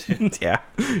name, dude.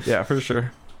 yeah, for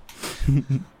sure.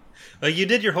 Like, you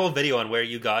did your whole video on where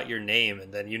you got your name,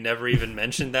 and then you never even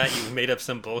mentioned that. You made up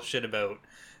some bullshit about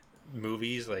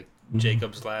movies like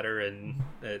Jacob's Ladder and...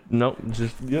 Nope,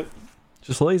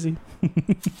 just lazy.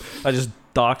 I just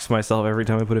dox myself every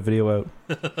time I put a video out.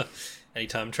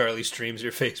 anytime Charlie streams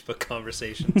your Facebook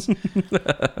conversations.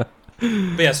 But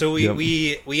yeah, so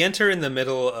we enter in the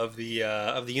middle of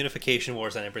the Unification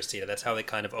Wars on Empress Theta. That's how it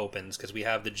kind of opens, because we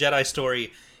have the Jedi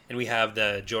story and we have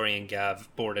the Jory and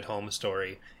Gav board at home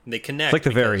story, and they connect. It's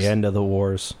like the very end of the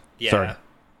wars. Yeah, Sorry.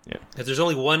 Yeah, because there's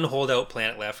only one holdout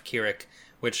planet left, Kirik,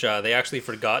 which they actually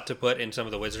forgot to put in some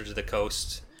of the Wizards of the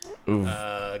Coast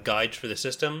guides for the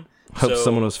system. Hope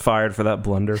someone was fired for that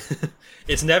blunder.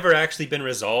 It's never actually been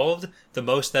resolved. The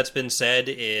most that's been said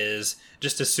is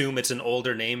just assume it's an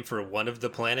older name for one of the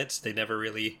planets. They never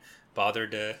really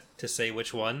bothered to say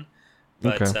which one.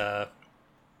 But Okay.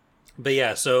 but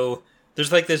yeah, so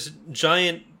there's like this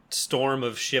giant storm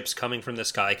of ships coming from the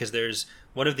sky, because there's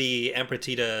one of the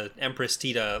Empress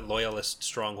Theta loyalist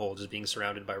strongholds is being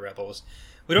surrounded by rebels.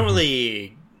 We don't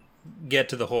really get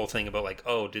to the whole thing about like,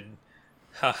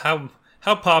 how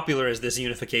popular is this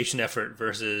unification effort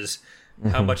versus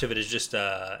how much of it is just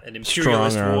an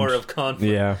imperialist Strong war arms. of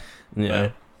conflict. Yeah.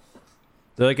 They're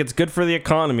like, it's good for the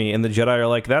economy, and the Jedi are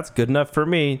like, that's good enough for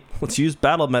me. Let's use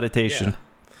battle meditation. Yeah.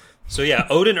 So yeah,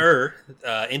 Odin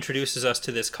introduces us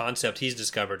to this concept he's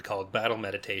discovered called battle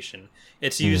meditation.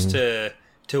 It's used to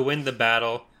win the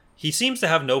battle. He seems to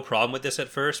have no problem with this at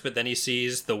first, but then he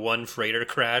sees the one freighter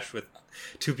crash with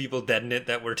 2 people dead in it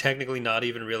that were technically not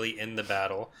even really in the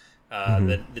battle.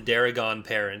 The Daragon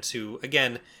parents, who,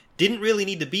 again, didn't really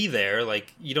need to be there.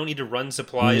 Like, you don't need to run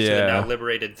supplies to the now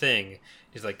liberated thing.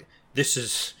 He's like, this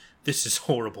is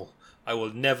horrible. I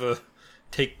will never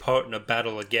take part in a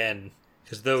battle again,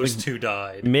 because those 2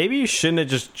 died. Maybe you shouldn't have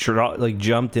just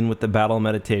jumped in with the battle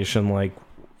meditation like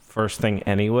first thing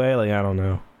anyway. Like, I don't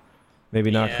know.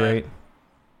 Maybe not Yeah. great.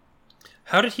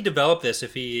 How did he develop this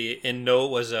if he know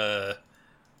it was a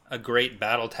great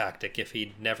battle tactic if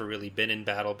he'd never really been in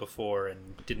battle before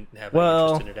and didn't have any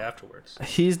interest in it afterwards?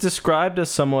 He's described as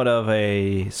somewhat of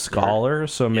a scholar,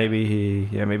 so maybe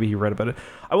he read about it.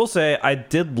 I will say I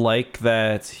did like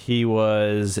that he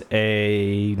was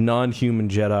a non-human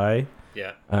Jedi.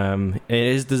 Yeah. And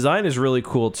his design is really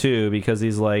cool too, because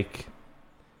he's like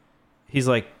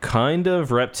kind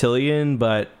of reptilian,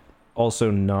 but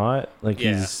also not. Like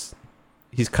he's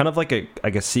kind of like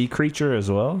a sea creature as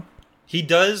well. He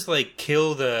does like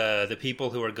kill the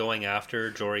people who are going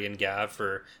after Jory and Gav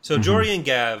for. So Jory and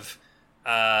Gav,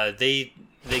 they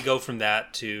go from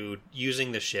that to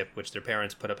using the ship, which their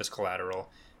parents put up as collateral,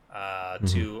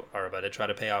 to Arba to try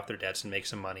to pay off their debts and make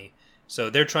some money. So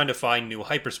they're trying to find new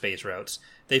hyperspace routes.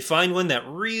 They find one that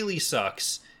really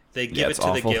sucks. They give it to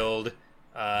awful. the guild,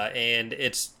 and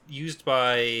it's used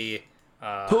by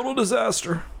Total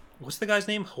disaster. what's the guy's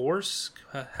name? Horse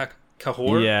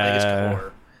Kahor. Yeah. I think it's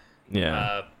Kahor.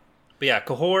 Yeah. But yeah,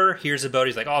 Kahor hears about it.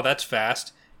 He's like, oh, that's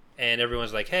fast. And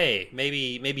everyone's like, hey,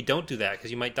 maybe don't do that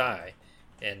because you might die.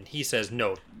 And he says,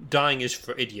 no, dying is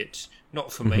for idiots,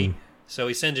 not for me. So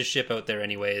he sends his ship out there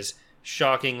anyways.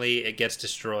 shockingly, it gets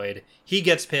destroyed. He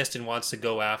gets pissed and wants to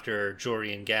go after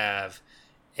Jory and Gav,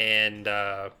 and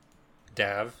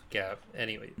Gav.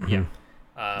 Anyway, yeah.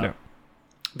 Yeah.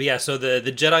 But yeah, so the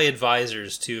Jedi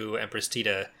advisors to Empress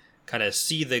Tita kind of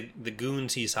see the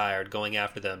goons he's hired going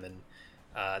after them, and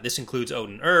this includes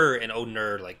Odin and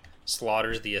Odin like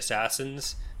slaughters the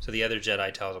assassins. So the other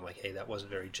Jedi tells him like, "Hey, that wasn't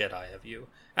very Jedi of you."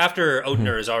 After Odin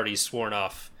has already sworn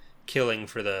off killing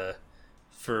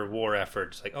for war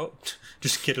efforts, like, oh,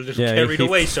 just get a little carried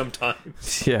away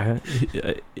sometimes. Yeah,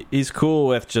 he's cool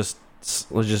with just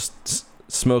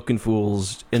smoking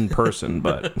fools in person,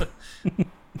 but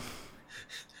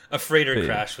a freighter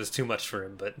crash was too much for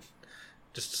him, but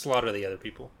just slaughter the other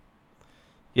people.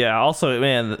 Yeah, also,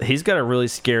 man, he's got a really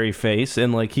scary face,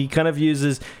 and like he kind of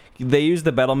they use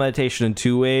the battle meditation in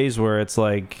two ways, where it's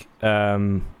like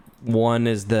one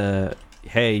is the,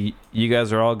 hey, you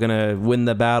guys are all gonna win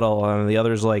the battle, and the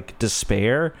other's like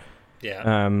despair.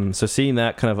 Yeah. So seeing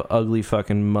that kind of ugly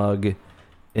fucking mug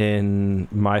in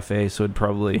my face would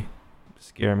probably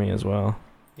scare me as well.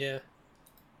 Yeah.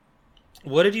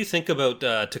 What did you think about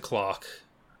T'Klock?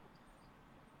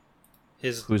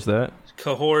 Who's that?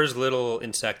 Cahor's little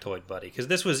insectoid buddy, because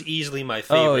this was easily my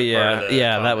favorite. Oh yeah, part of the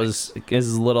comics. That was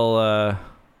his little.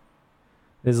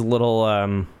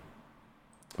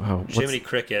 Jiminy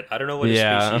Cricket. I don't know what his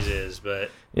species is,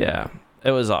 but yeah, it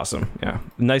was awesome. Yeah,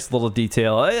 nice little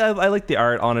detail. I like the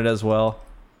art on it as well.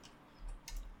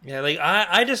 Yeah, like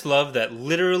I just love that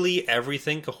literally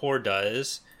everything Cahor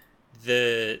does,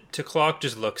 the T'Klock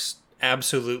just looks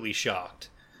absolutely shocked.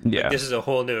 Yeah, like, this is a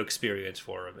whole new experience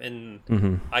for him,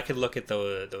 and I could look at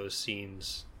those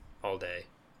scenes all day.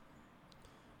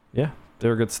 Yeah, they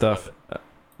were good stuff.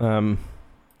 But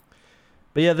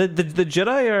yeah, the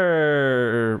Jedi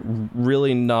are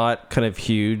really not kind of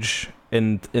huge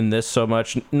in this so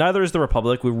much. Neither is the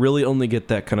Republic. We really only get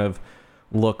that kind of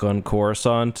look on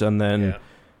Coruscant, and then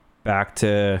back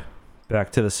to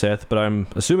the Sith. But I'm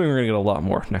assuming we're gonna get a lot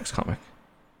more next comic.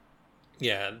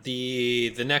 Yeah,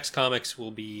 the next comics will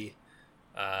be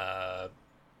the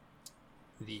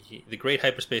Great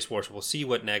Hyperspace Wars. We'll see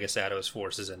what Nagasato's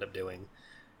forces end up doing.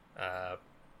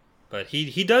 But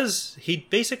he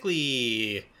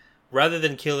basically, rather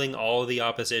than killing all the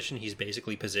opposition, he's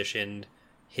basically positioned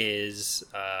his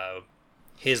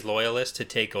loyalists to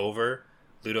take over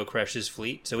Ludo Kresh's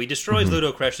fleet. So he destroys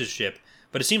Ludo Kresh's ship,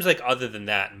 but it seems like other than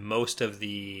that, most of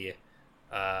the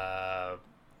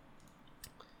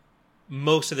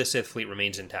Sith fleet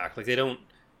remains intact. Like, they don't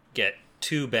get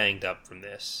too banged up from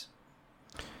this.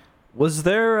 Was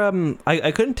there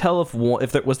I couldn't tell if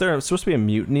there was supposed to be a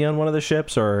mutiny on one of the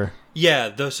ships, or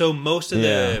so most of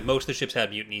the ships had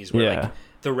mutinies where like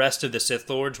the rest of the Sith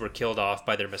Lords were killed off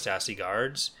by their Massassi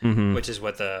guards, which is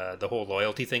what the whole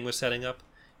loyalty thing was setting up,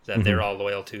 that they're all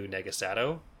loyal to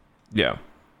Nagasato. Yeah.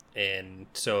 And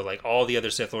so like all the other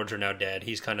Sith Lords are now dead.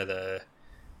 He's kind of the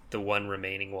one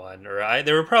remaining one, or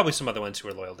there were probably some other ones who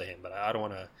were loyal to him, but I don't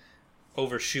want to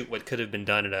overshoot what could have been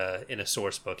done in a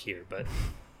source book here, but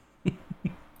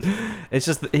it's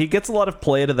just he gets a lot of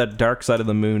play to that dark side of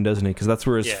the moon, doesn't he? Because that's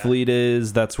where his fleet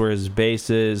is. That's where his base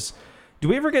is. Do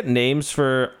we ever get names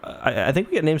for? I think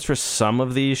we get names for some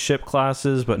of these ship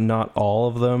classes, but not all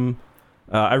of them.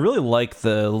 I really like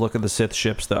the look of the Sith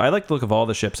ships, though. I like the look of all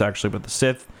the ships actually, but the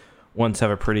Sith ones have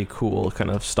a pretty cool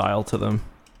kind of style to them.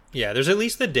 Yeah, there's at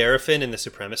least the Daraphin and the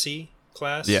Supremacy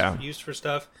class used for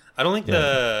stuff. I don't think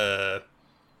there's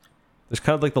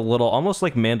kind of like the little, almost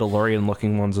like Mandalorian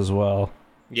looking ones as well.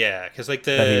 Yeah, because like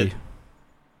the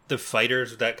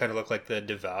fighters that kind of look like the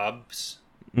Devabs.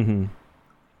 Mm-hmm.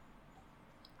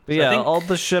 But so all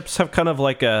the ships have kind of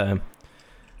like some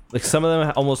of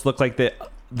them almost look like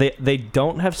they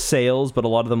don't have sails, but a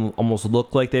lot of them almost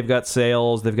look like they've got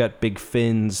sails. They've got big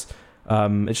fins.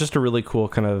 It's just a really cool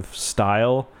kind of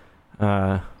style.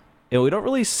 And we don't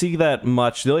really see that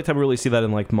much. The only time we really see that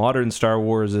in like modern Star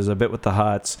Wars is a bit with the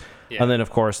Hutts, and then of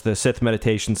course the Sith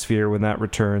meditation sphere when that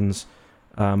returns.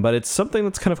 But it's something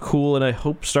that's kind of cool, and I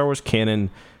hope Star Wars canon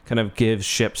kind of gives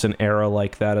ships an era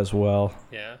like that as well.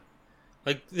 Yeah,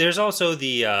 like there's also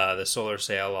the solar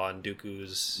sail on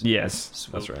Dooku's. Yes,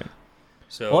 swoop. That's right.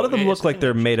 So a lot of them look like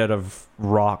they're made out of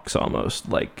rocks almost.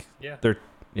 Like they're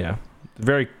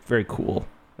very very cool,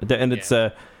 and it's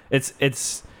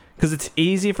because it's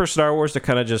easy for Star Wars to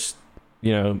kind of just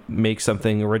make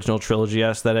something original trilogy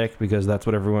aesthetic because that's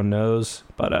what everyone knows.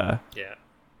 But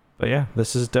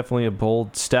this is definitely a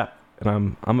bold step,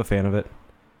 and I'm a fan of it.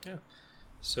 Yeah.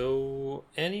 So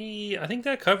I think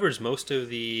that covers most of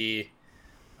this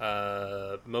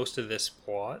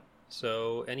plot.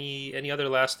 So any other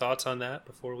last thoughts on that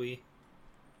before we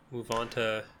move on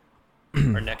to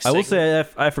our next I will segment.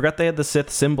 say I forgot they had the Sith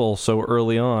symbol so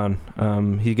early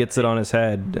on. He gets it on his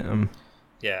head.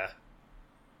 Yeah.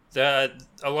 A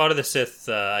lot of the Sith,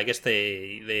 I guess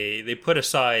they put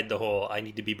aside the whole I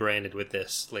need to be branded with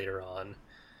this later on.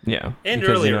 Yeah. And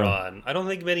because, earlier on. I don't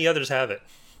think many others have it.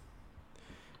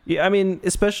 Yeah, I mean,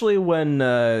 especially when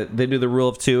they do the rule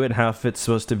of two and how it's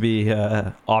supposed to be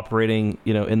operating,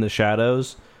 in the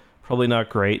shadows. Probably not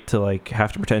great to like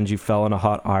have to pretend you fell in a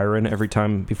hot iron every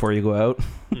time before you go out.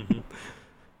 Mm-hmm.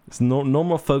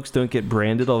 Normal folks don't get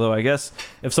branded, although I guess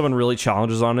if someone really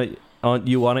challenges on it,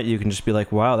 you can just be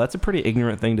like, "Wow, that's a pretty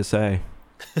ignorant thing to say."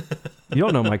 You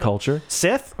don't know my culture,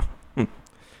 Sith.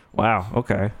 Wow,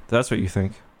 okay, that's what you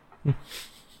think.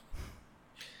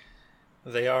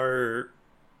 They are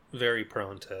very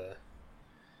prone to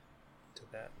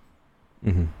that.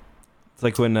 Mm-hmm. It's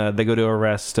like when they go to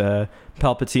arrest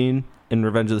Palpatine in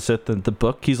Revenge of the Sith, the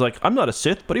book. He's like, "I'm not a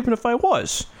Sith, but even if I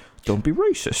was, don't be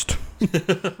racist."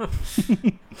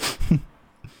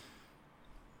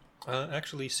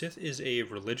 Actually, Sith is a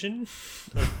religion.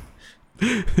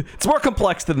 It's more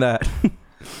complex than that.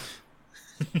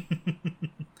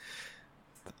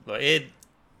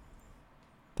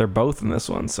 They're both in this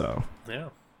one, so yeah.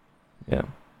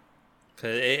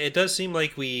 It does seem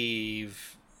like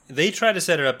they try to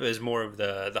set it up as more of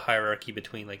the hierarchy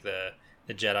between like the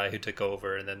Jedi who took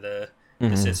over and then the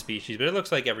Sith species, but it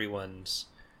looks like everyone's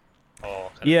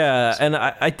all kind of and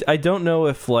I don't know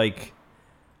if like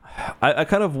I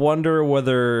kind of wonder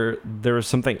whether there was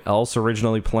something else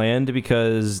originally planned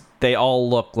because they all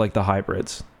look like the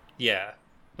hybrids. Yeah.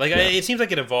 It seems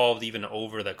like it evolved even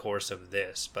over the course of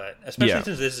this, but especially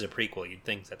since this is a prequel, you'd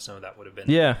think that some of that would have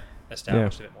been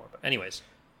established a bit more. But anyways,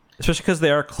 especially because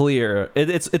they are clear.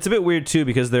 It's a bit weird too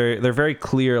because they're very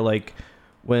clear. Like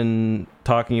when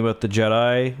talking about the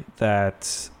Jedi,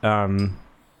 that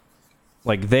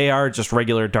like they are just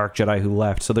regular dark Jedi who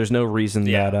left. So there's no reason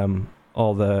that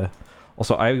all the.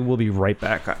 Also, I will be right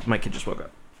back. My kid just woke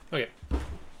up. Okay.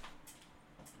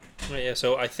 Yeah.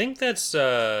 So I think that's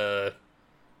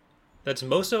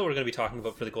most of what we're going to be talking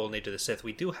about for the Golden Age of the Sith.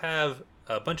 We do have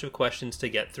a bunch of questions to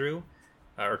get through,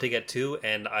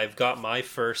 and I've got my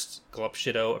first Glup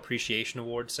Shido Appreciation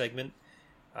Award segment.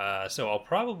 So I'll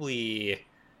probably,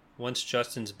 once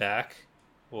Justin's back,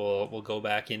 we'll go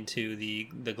back into the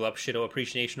Glup Shido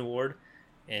Appreciation Award,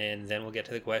 and then we'll get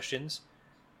to the questions.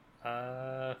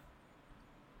 I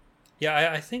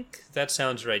think that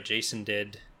sounds right. Jason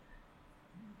did.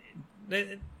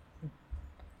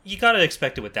 You gotta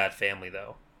expect it with that family,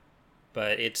 though.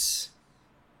 But it's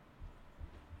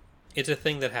a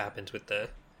thing that happens with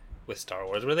Star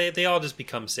Wars, where they all just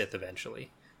become Sith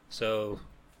eventually. So,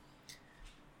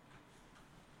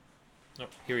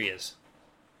 here he is.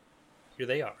 Here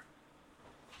they are.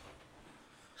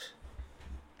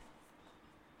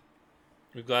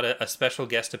 We've got a special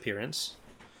guest appearance.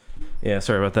 Yeah,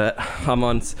 sorry about that. I'm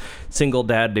on single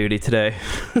dad duty today,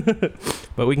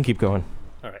 but we can keep going.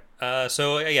 All right.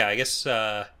 I guess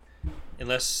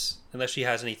unless she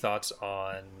has any thoughts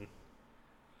on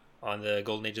the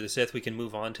Golden Age of the Sith, we can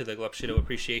move on to the Glup Shido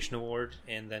Appreciation Award,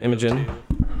 and then Imogen,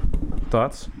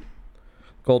 thoughts?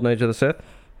 Golden Age of the Sith.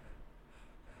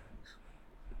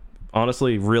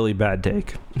 Honestly, really bad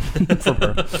take from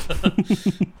her.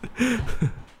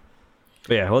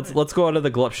 But yeah, let's go on to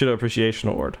the Glup Shido Appreciation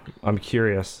Award. I'm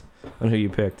curious on who you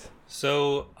picked.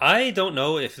 So I don't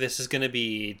know if this is going to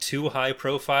be too high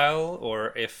profile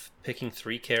or if picking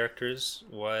 3 characters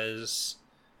was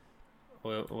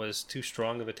too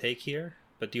strong of a take here.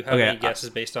 But do you have any guesses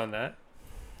based on that?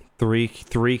 Three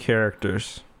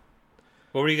characters.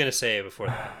 What were you going to say before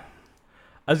that?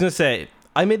 I was going to say,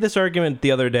 I made this argument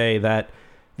the other day that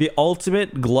the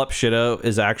ultimate Glup Shido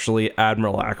is actually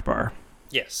Admiral Akbar.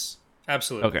 Yes,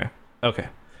 absolutely. Okay.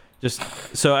 Just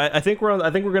so I think we're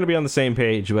going to be on the same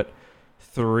page, but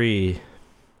 3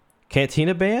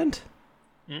 Cantina Band?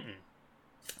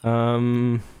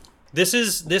 Mm-mm. This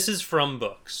is from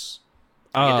books.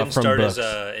 It didn't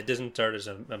start as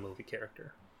a movie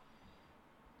character.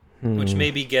 Which may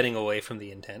be getting away from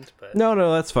the intent, but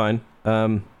No, that's fine.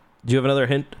 Do you have another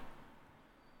hint?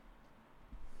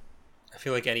 I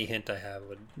feel like any hint I have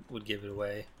would give it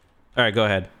away. All right, go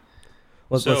ahead.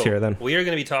 Let's hear it then. We are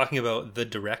going to be talking about the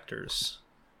directors,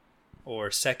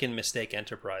 or Second Mistake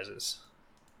Enterprises.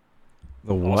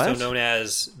 The what? Also known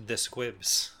as the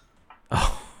Squibs.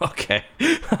 Oh, okay.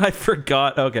 I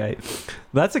forgot. Okay,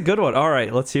 that's a good one. All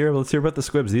right, let's hear about the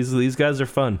Squibs. These guys are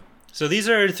fun. So these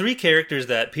are 3 characters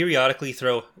that periodically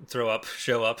show up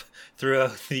throughout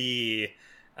the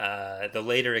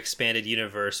later expanded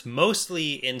universe,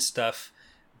 mostly in stuff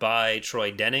by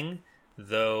Troy Denning.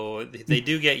 though they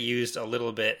do get used a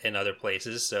little bit in other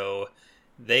places. So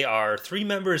they are 3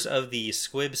 members of the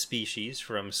squib species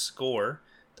from Skor,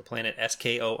 the planet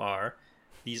Skor.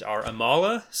 These are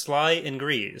Amala, Sly, and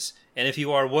Grease. And if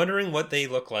you are wondering what they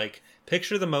look like,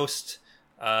 picture the most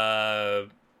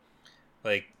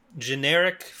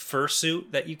generic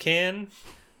fursuit that you can.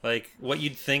 Like what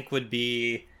you'd think would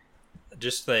be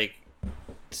just like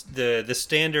the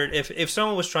standard. If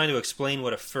someone was trying to explain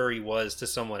what a furry was to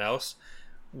someone else,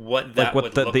 what that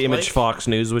would look the image like. Fox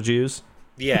News would use.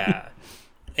 Yeah.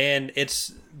 And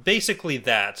it's basically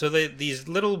that. So these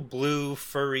little blue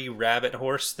furry rabbit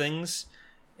horse things,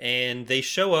 and they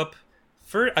show up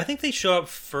I think they show up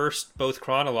first both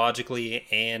chronologically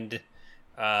and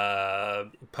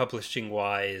publishing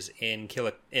wise in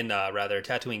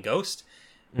Tatooine Ghost,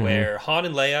 where Han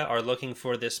and Leia are looking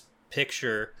for this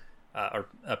picture or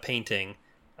a painting.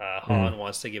 Han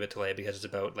wants to give it to Leia because it's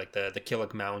about like the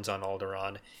Killik Mounds on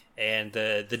Alderaan, and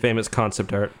the famous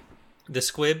concept art. The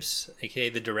squibs, aka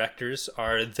the directors,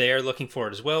 are there looking for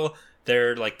it as well.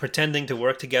 They're like pretending to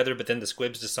work together, but then the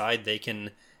squibs decide they can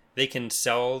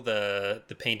sell the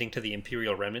painting to the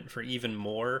Imperial Remnant for even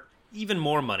more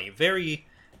money.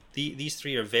 These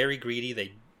 3 are very greedy.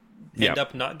 They end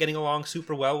up not getting along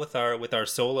super well with our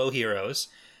solo heroes.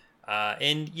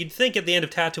 And you'd think at the end of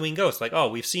Tatooine Ghost, like, oh,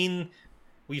 we've seen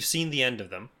the end of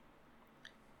them,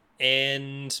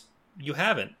 and you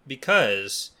haven't,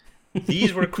 because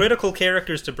these were critical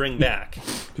characters to bring back.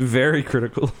 Very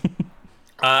critical.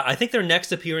 I think their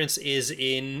next appearance is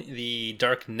in the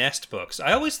Dark Nest books.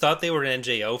 I always thought they were in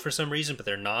NJO for some reason, but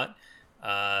they're not.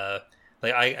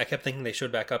 I kept thinking they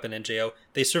showed back up in NJO.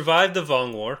 They survived the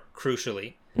Vong War,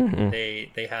 crucially. Mm-hmm.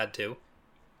 They had to,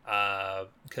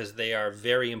 because they are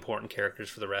very important characters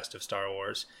for the rest of Star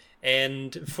Wars.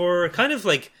 And for kind of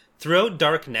like throughout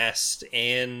Dark Nest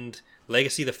and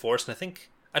Legacy of the Force, and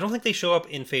I don't think they show up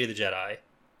in Fate of the Jedi.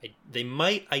 They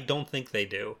might. I don't think they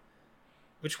do.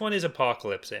 Which one is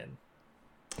Apocalypse in?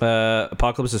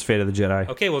 Apocalypse is Fate of the Jedi.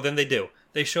 Okay, well then they do.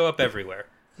 They show up everywhere.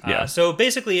 Yeah. So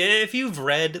basically, if you've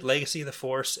read Legacy of the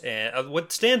Force,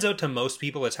 what stands out to most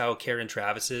people is how Karen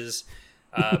Travis's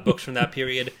books from that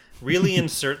period really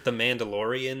insert the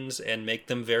Mandalorians and make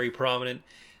them very prominent,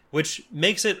 which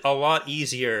makes it a lot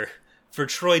easier for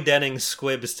Troy Denning's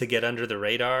squibs to get under the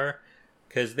radar,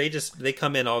 because they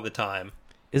come in all the time.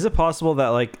 Is it possible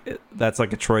that that's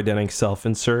like a Troy Denning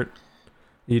self-insert?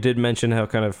 You did mention how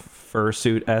kind of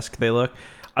fursuit-esque they look.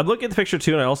 I'm looking at the picture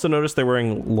too, and I also noticed they're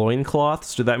wearing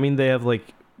loincloths. Does that mean they have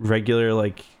like regular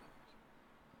like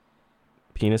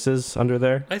penises under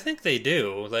there? I think they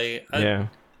do. Yeah.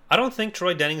 I don't think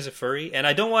Troy Denning's a furry, and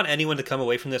I don't want anyone to come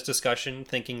away from this discussion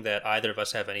thinking that either of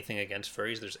us have anything against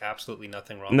furries. There's absolutely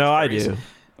nothing wrong with furries. I do.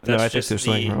 I think there's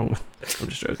something wrong with I'm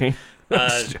just joking.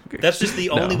 That's just the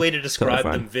only way to describe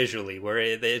them visually, where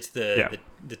it's the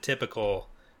typical...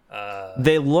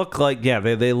 they look like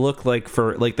they look like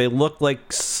they look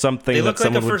like something they look that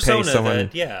someone like a would pay someone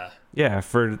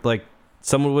for like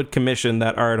someone would commission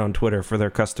that art on Twitter for their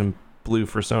custom blue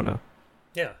fursona.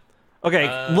 Yeah. Okay,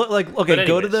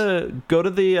 go to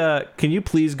the can you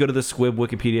please go to the Squib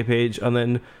Wikipedia page and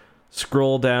then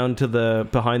scroll down to the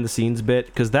behind the scenes bit,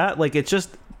 because that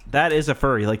that is a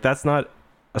furry. Like, that's not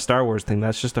a Star Wars thing,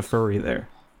 that's just a furry there.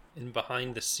 And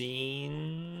behind the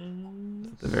scenes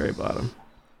at the very bottom.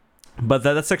 But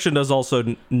that section does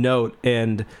also note,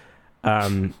 and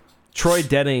Troy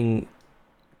Denning,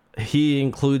 he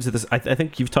includes this. I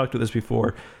think you've talked about this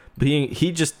before. But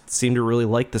he just seemed to really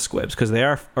like the squibs because they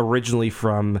are originally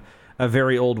from a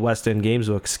very old West End Games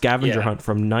book, Scavenger Hunt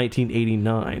from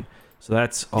 1989. So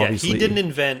that's obviously he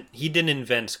didn't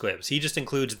invent squibs. He just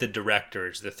includes the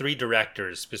directors, the 3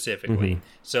 directors specifically. Mm-hmm.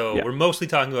 So we're mostly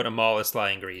talking about Amala,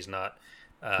 Sly, and Grease, not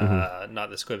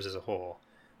the squibs as a whole.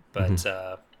 But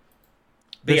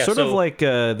they're sort of like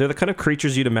they're the kind of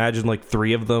creatures you'd imagine, like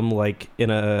 3 of them, like in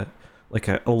a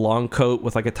long coat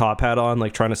with like a top hat on,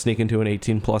 like trying to sneak into an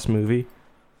 18+ movie.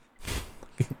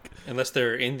 Unless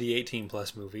they're in the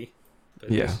 18+ movie. But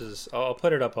this is, I'll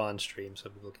put it up on stream so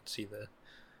people can see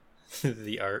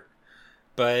the art.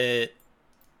 But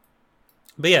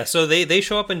yeah, so they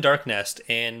show up in Dark Nest,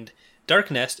 and Dark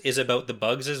Nest is about the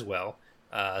bugs as well.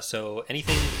 So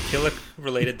anything Killik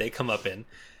related, they come up in.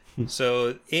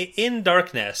 So in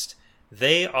Dark Nest,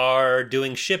 they are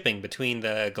doing shipping between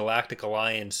the Galactic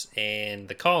Alliance and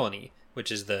the Colony,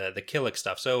 which is the Killik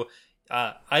stuff. So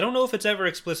I don't know if it's ever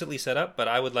explicitly set up, but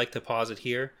I would like to posit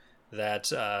here that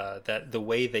that the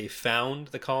way they found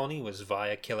the Colony was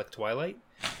via Killik Twilight.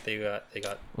 They got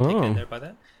taken in there by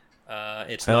that.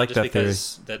 It's not just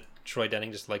because that Troy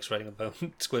Denning just likes writing about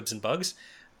squibs and bugs,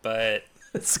 but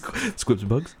Squibs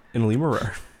Bugs and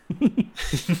Lemur.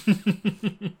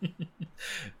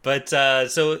 But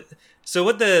so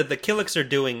what the Killiks are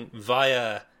doing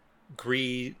via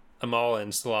Gree, Amal,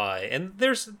 and Sly, and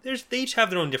there's they each have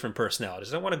their own different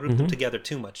personalities. I don't want to group them together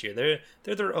too much here.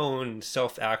 They're their own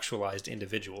self-actualized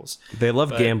individuals. They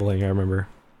love gambling, I remember.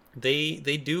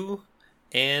 They do,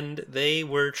 and they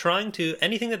were trying to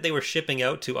anything that they were shipping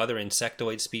out to other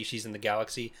insectoid species in the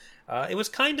galaxy. It was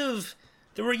kind of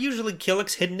there were usually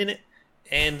Killiks hidden in it,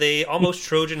 and they almost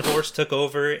Trojan horse took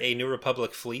over a New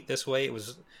Republic fleet this way. It was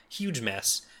a huge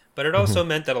mess, but it also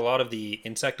meant that a lot of the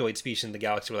insectoid species in the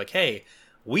galaxy were like, "Hey,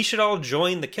 we should all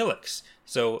join the Killiks."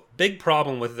 So big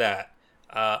problem with that.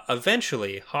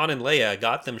 Eventually, Han and Leia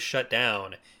got them shut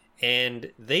down,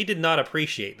 and they did not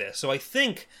appreciate this. So I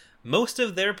think most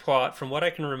of their plot, from what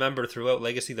I can remember throughout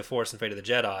Legacy of the Force and Fate of the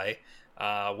Jedi,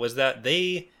 was that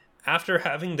they, after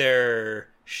having their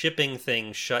shipping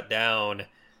thing shut down,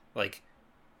 like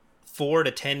 4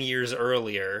 to 10 years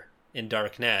earlier in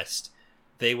Dark Nest,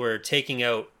 they were taking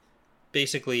out,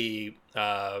 basically,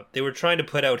 they were trying to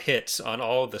put out hits on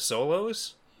all of the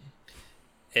solos,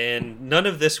 and none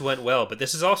of this went well. But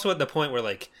this is also at the point where,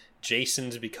 like,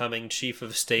 Jason's becoming Chief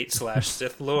of State /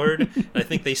 Sith Lord, and I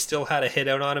think they still had a hit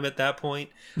out on him at that point.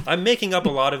 I'm making up a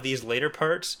lot of these later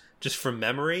parts just from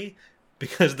memory,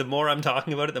 because the more I'm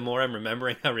talking about it, the more I'm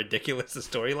remembering how ridiculous the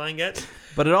storyline gets.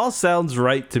 But it all sounds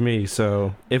right to me,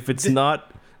 so if it's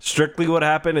not strictly what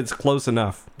happened, it's close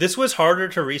enough. This was harder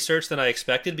to research than I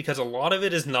expected, because a lot of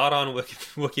it is not on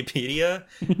Wikipedia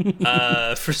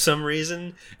for some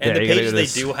reason, and the pages they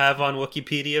do have on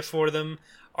Wikipedia for them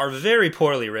are very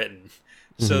poorly written.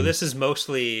 So this is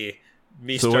mostly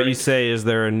me. So what you say is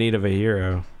they're in need of a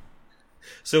hero.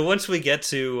 So once we get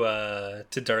to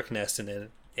Dark Nest and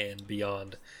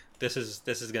beyond, this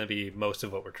is going to be most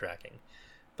of what we're tracking.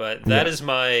 But that is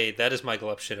my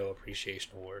Glup Shido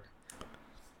Appreciation Award.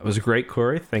 It was great,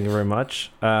 Corey. Thank you very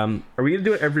much. Are we gonna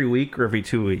do it every week or every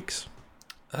 2 weeks?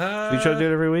 Should we try to do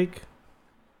it every week?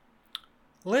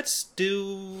 Let's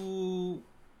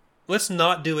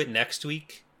not do it next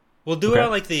week. We'll do it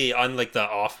on the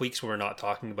off weeks where we're not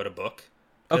talking about a book.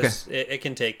 Okay. It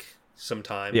can take some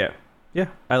time. Yeah,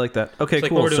 I like that. Okay, it's like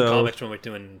cool. When we're doing comics, when we're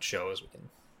doing shows, we can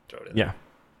throw it in. Yeah.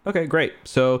 Okay, great.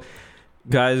 So,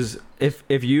 guys, if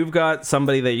you've got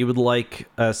somebody that you would like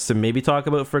us to maybe talk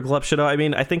about for Glup Shido, I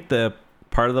mean, I think the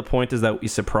part of the point is that we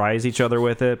surprise each other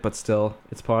with it, but still,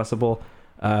 it's possible.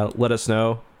 Let us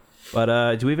know.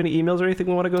 But do we have any emails or anything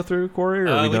we want to go through, Corey?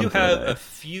 Or we do have a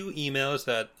few emails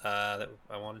that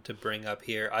I wanted to bring up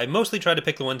here. I mostly tried to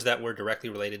pick the ones that were directly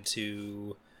related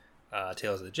to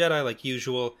Tales of the Jedi, like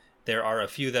usual. There are a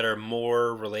few that are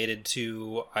more related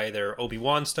to either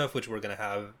Obi-Wan stuff, which we're going to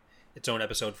have its own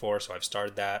episode for, so I've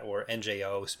started that, or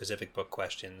NJO, specific book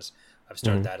questions. I've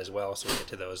started that as well, so we'll get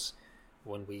to those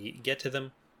when we get to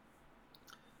them.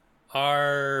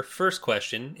 Our first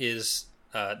question is...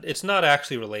 it's not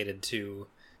actually related to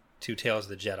Tales of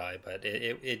the Jedi, but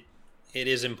it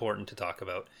is important to talk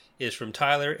about. It is from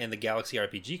Tyler and the Galaxy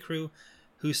RPG crew,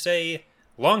 who say,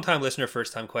 "Long-time listener,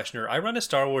 first-time questioner, I run a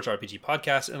Star Wars RPG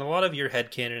podcast, and a lot of your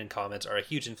headcanon and comments are a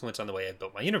huge influence on the way I've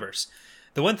built my universe.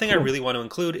 The one thing I really want to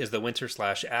include is the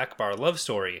Winter/Akbar love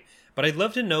story, but I'd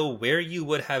love to know where you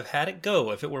would have had it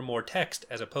go if it were more text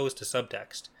as opposed to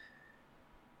subtext."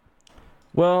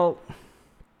 Well,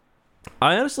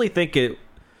 I honestly think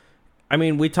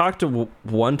we talked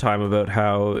one time about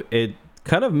how it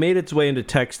kind of made its way into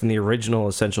text in the original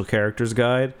Essential Characters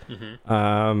Guide.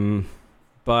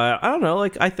 But I don't know,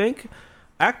 I think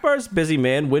Akbar's a busy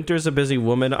man, Winter's a busy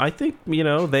woman. I think,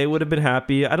 they would have been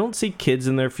happy. I don't see kids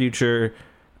in their future,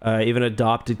 even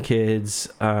adopted kids.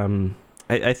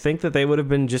 I think that they would have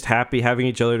been just happy having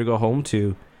each other to go home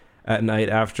to at night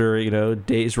after,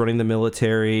 days running the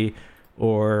military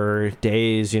or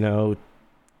days,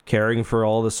 caring for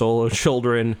all the Solo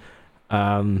children.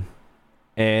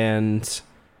 And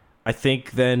I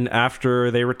think then after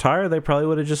they retire, they probably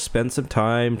would have just spent some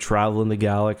time traveling the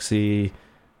galaxy,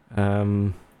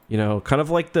 kind of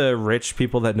like the rich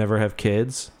people that never have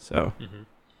kids. So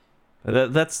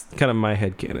that's kind of my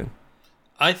headcanon.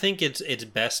 I think it's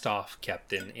best off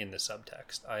kept in the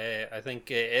subtext. I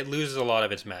think it loses a lot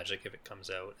of its magic if it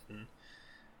comes out. And,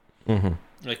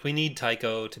 we need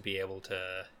Tycho to be able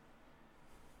to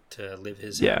live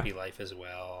his happy life as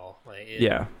well.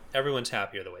 Everyone's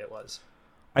happier the way it was.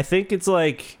 I think it's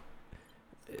for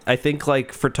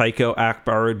Tycho,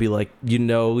 Akbar would be like,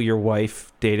 your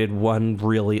wife dated one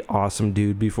really awesome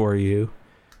dude before you,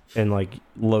 and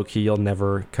low-key you'll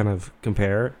never kind of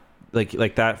compare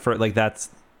like that for that's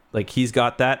he's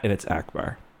got that and it's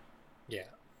Akbar. Yeah.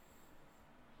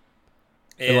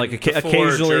 And like before,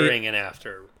 occasionally, during, and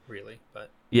after, really. But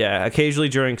yeah, occasionally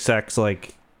during sex,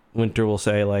 like Winter will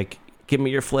say, like, "Give me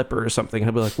your flipper" or something.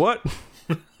 He'll be like, "What?"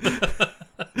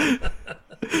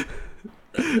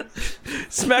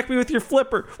 Smack me with your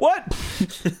flipper. What?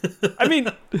 I mean,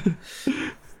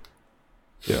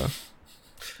 yeah.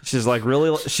 She's like,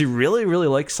 really? She really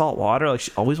likes salt water. Like,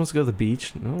 she always wants to go to the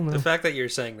beach. No. the fact that you're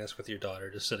saying this with your daughter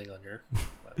just sitting on your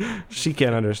lap. She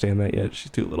can't understand that yet.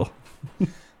 She's too little.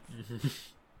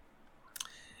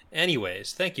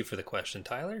 Anyways, thank you for the question,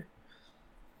 Tyler.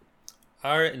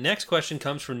 Our next question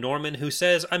comes from Norman, who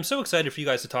says, I'm so excited for you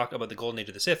guys to talk about the Golden Age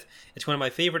of the Sith. It's one of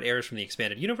my favorite eras from the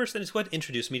Expanded Universe, and it's what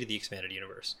introduced me to the Expanded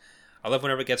Universe. I love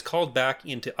whenever it gets called back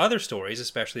into other stories,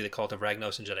 especially the Cult of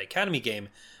Ragnos and Jedi Academy game.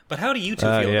 But how do you two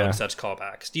feel about such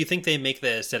callbacks? Do you think they make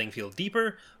the setting feel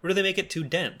deeper, or do they make it too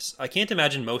dense? I can't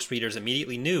imagine most readers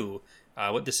immediately knew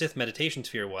what the Sith meditation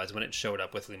sphere was when it showed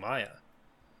up with Lumaya.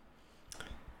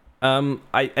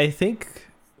 I think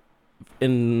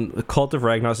in the Cult of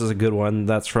Ragnos is a good one.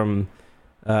 That's from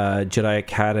Jedi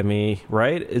Academy,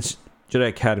 right? It's Jedi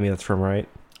Academy that's from, right?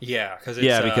 Yeah, because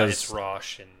it's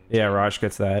Rosh. And yeah, Rosh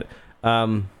gets that.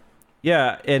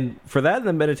 Yeah, and for that and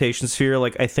the meditation sphere,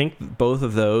 like, I think both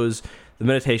of those, the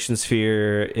meditation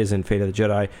sphere is in Fate of the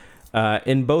Jedi.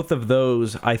 In both of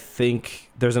those, I think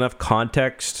there's enough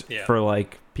context for,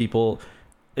 like, people.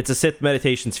 It's a Sith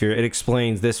meditation sphere. It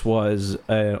explains this was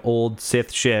an old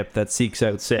Sith ship that seeks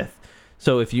out Sith.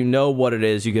 So if you know what it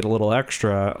is, you get a lot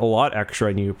extra,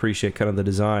 and you appreciate kind of the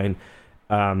design.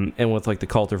 And with, like, the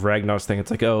Cult of Ragnos thing,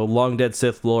 it's like, oh, long dead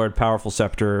Sith Lord, powerful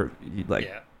scepter.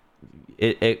 Like,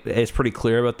 it's pretty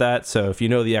clear about that. So if you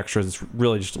know the extras, it's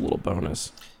really just a little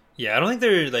bonus. Yeah, I don't think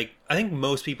they're, like, I think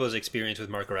most people's experience with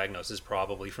Marco Ragnos is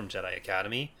probably from Jedi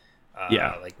Academy.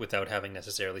 Like, without having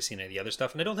necessarily seen any of the other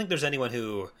stuff. And I don't think there's anyone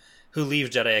who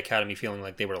leaves Jedi Academy feeling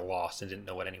like they were lost and didn't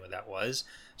know what any of that was.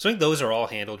 So I think those are all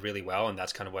handled really well, and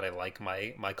that's kind of what I like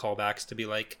my callbacks to be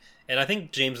like. And I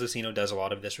think James Luceno does a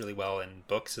lot of this really well in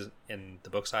books, in the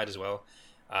book side as well,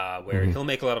 where he'll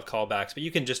make a lot of callbacks, but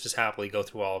you can just as happily go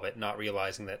through all of it, not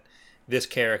realizing that this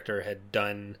character had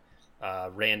done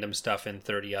random stuff in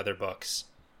 30 other books.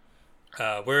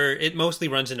 Where it mostly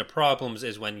runs into problems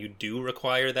is when you do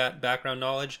require that background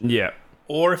knowledge. Yeah.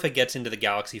 Or if it gets into the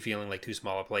galaxy feeling like too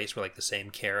small a place where, like, the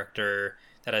same character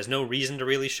that has no reason to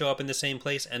really show up in the same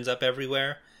place ends up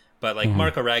everywhere. But, like,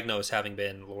 Marco Ragnos having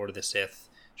been Lord of the Sith,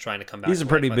 trying to come back. He's a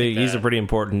pretty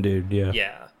important dude, yeah.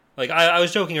 Yeah. Like, I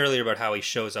was joking earlier about how he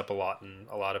shows up a lot in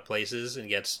a lot of places and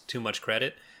gets too much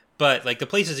credit. But, like, the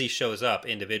places he shows up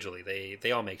individually,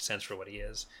 they all make sense for what he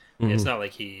is. It's not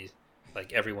like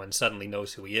like, everyone suddenly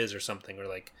knows who he is or something, or,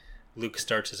 like, Luke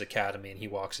starts his academy and he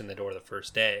walks in the door the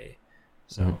first day.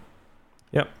 So,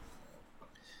 Yep.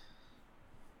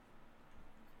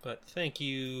 But thank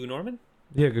you, Norman.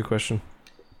 Yeah, good question.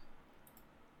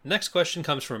 Next question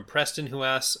comes from Preston, who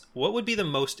asks, what would be the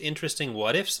most interesting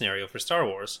what-if scenario for Star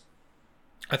Wars?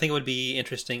 I think it would be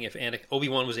interesting if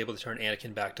Obi-Wan was able to turn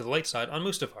Anakin back to the light side on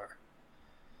Mustafar.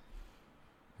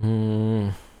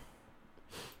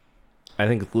 I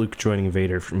think Luke joining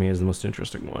Vader for me is the most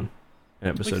interesting one.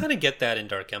 Episode. We kind of get that in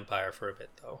Dark Empire for a bit,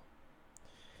 though.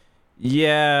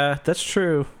 Yeah, that's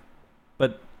true.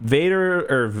 But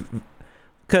Vader,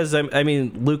 because I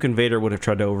mean, Luke and Vader would have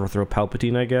tried to overthrow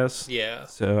Palpatine, I guess. Yeah.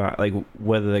 So, like,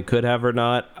 whether they could have or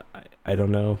not, I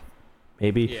don't know.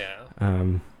 Maybe. Yeah.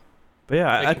 But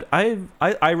yeah,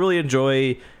 I really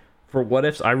enjoy, for what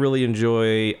ifs. I really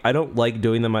enjoy. I don't like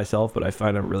doing them myself, but I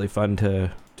find it really fun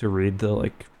to read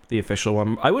the official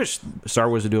one. I wish Star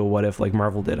Wars would do a what if like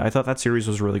Marvel did. I thought that series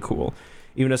was really cool.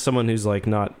 Even as someone who's, like,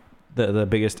 not the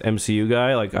biggest MCU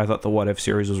guy, like, I thought the what if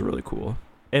series was really cool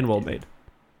and well made.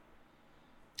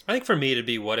 I think for me it'd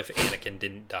be what if Anakin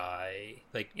didn't die,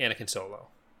 like Anakin Solo.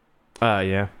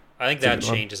 Yeah. I think that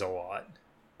changes a lot.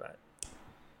 But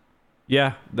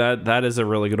yeah, that is a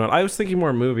really good one. I was thinking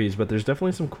more movies, but there's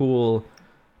definitely some cool.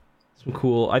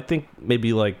 I think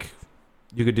maybe, like,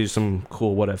 you could do some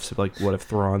cool what ifs, like what if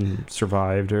Thrawn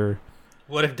survived, or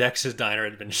what if Dex's diner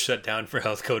had been shut down for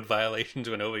health code violations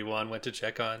when Obi-Wan went to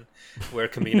check on where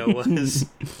Kamino was?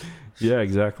 Yeah,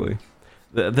 exactly.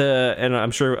 The and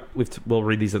I'm sure we'll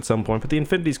read these at some point, but the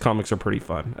Infinities comics are pretty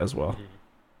fun as well.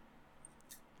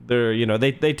 They're,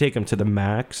 they take them to the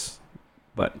max,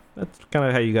 but that's kind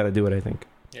of how you got to do it, I think.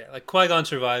 Yeah, like Qui-Gon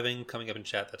surviving, coming up in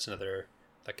chat. That's another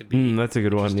that could be. That's a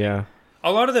good one. Yeah.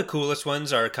 A lot of the coolest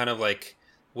ones are kind of like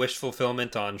wish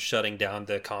fulfillment on shutting down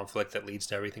the conflict that leads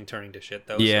to everything turning to shit,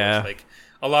 though. Yeah. So it's like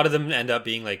a lot of them end up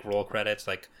being like roll credits.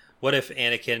 Like, what if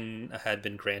Anakin had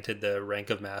been granted the rank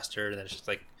of master, and then it's just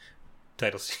like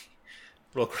title C,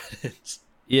 roll credits.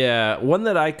 Yeah, one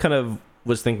that I kind of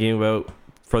was thinking about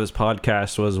for this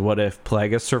podcast was what if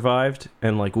Plagueis survived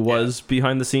and like was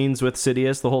behind the scenes with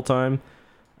Sidious the whole time?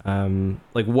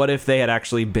 Like what if they had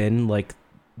actually been like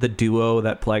the duo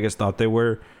that Plagueis thought they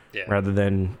were, rather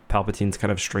than Palpatine's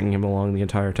kind of stringing him along the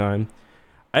entire time?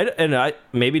 I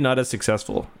maybe not as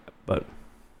successful, but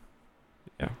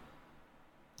yeah.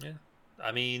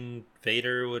 I mean,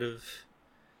 Vader would have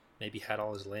maybe had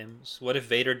all his limbs. What if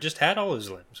Vader just had all his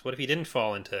limbs? What if he didn't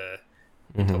fall into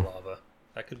lava?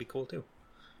 That could be cool too.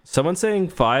 Someone saying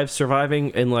 5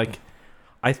 surviving, and like,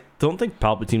 I don't think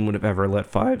Palpatine would have ever let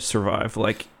 5 survive.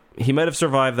 Like, he might have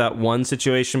survived that one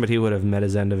situation, but he would have met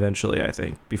his end eventually, I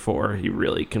think, before he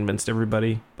really convinced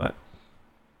everybody. But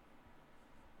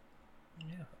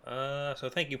yeah. So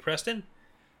thank you, Preston.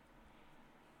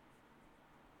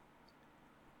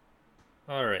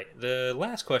 All right. The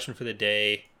last question for the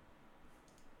day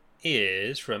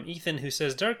is from Ethan, who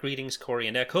says, "Dark greetings, Corey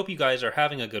and Eck. Hope you guys are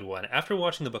having a good one. After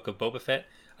watching the Book of Boba Fett,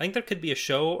 I think there could be a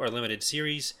show or limited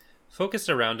series focused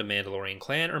around a Mandalorian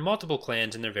clan or multiple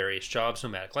clans in their various jobs,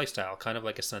 nomadic lifestyle, kind of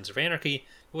like a Sons of Anarchy,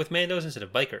 but with Mandos instead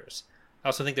of bikers. I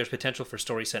also think there's potential for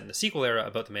stories set in the sequel era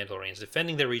about the Mandalorians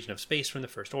defending their region of space from the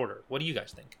First Order. What do you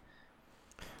guys think?"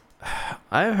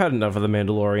 I've had enough of the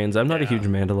Mandalorians. I'm not a huge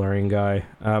Mandalorian guy.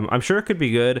 I'm sure it could be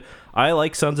good. I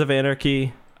like Sons of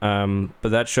Anarchy, but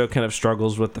that show kind of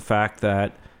struggles with the fact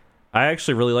that I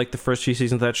actually really like the first few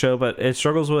seasons of that show, but it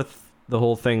struggles with the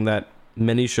whole thing that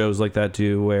many shows like that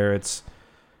do, where it's,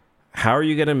 how are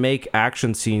you going to make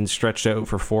action scenes stretched out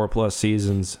for 4+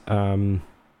 seasons? And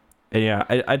yeah,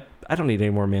 I don't need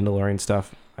any more Mandalorian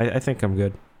stuff. I think I'm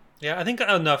good. Yeah, I think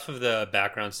enough of the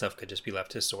background stuff could just be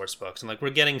left to source books. And like,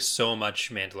 we're getting so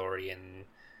much Mandalorian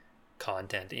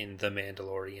content in The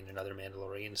Mandalorian and other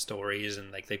Mandalorian stories,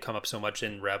 and like they've come up so much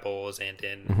in Rebels and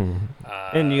in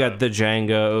and you got the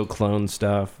Django clone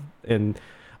stuff. And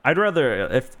I'd rather,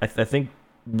 if I think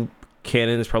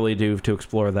canon is probably due to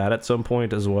explore that at some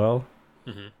point as well.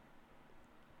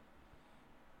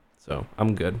 So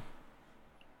I'm good.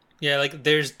 Yeah, like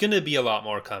there's gonna be a lot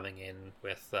more coming in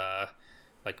with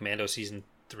like Mando season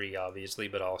 3, obviously,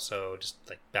 but also just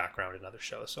like background in other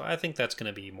shows. So I think that's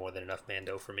gonna be more than enough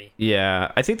Mando for me.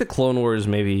 Yeah, I think the Clone Wars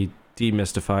maybe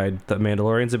demystified the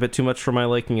Mandalorians a bit too much for my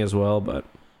liking as well, but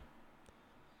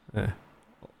a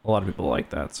lot of people like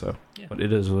that, so but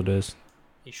it is what it is.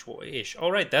 Ish.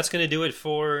 All right, that's gonna do it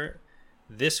for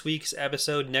this week's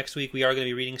episode. Next week we are going to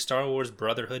be reading Star Wars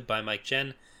Brotherhood by Mike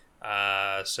Chen.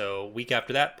 So week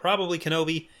after that, probably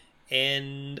Kenobi.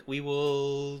 And we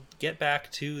will get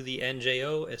back to the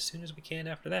NJO as soon as we can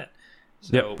after that.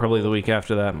 So probably the week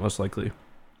after that, most likely.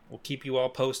 We'll keep you all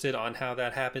posted on how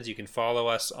that happens. You can follow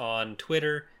us on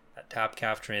Twitter at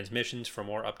TapCaf Transmissions for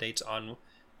more updates on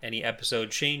any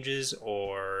episode changes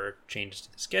or changes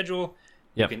to the schedule.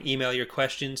 You can email your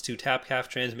questions to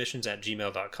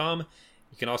tapcaftransmissions@gmail.com.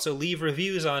 You can also leave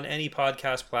reviews on any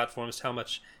podcast platforms.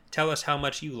 Tell us how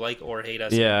much you like or hate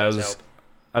us. Yeah,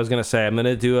 I was gonna say I'm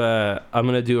gonna do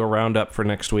a roundup for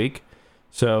next week.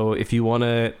 So if you want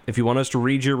us to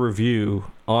read your review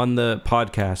on the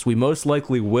podcast, we most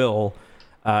likely will.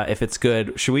 If it's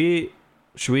good, should we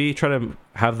try to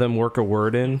have them work a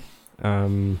word in?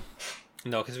 No,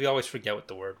 because we always forget what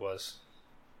the word was.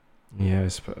 Yeah, I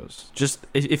suppose. Just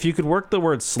if you could work the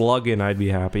word slug in, I'd be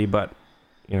happy. But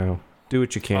do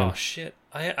what you can. Oh shit!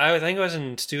 I think I was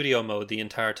in studio mode the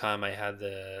entire time I had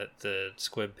the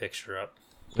squib picture up.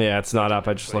 Yeah, it's not up.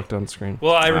 I just looked on screen.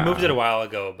 Well, I removed it a while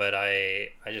ago, but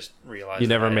I just realized you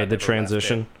never made the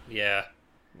transition. Yeah,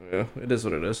 it is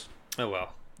what it is. Oh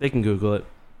well. They can Google it.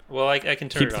 Well, I can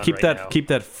turn it on right now. Keep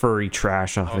that furry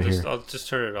trash off of here. I'll just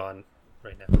turn it on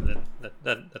right now. And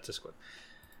then that's a squib.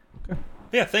 Okay.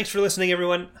 Yeah, thanks for listening,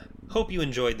 everyone. Hope you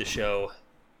enjoyed the show.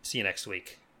 See you next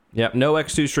week. Yep, no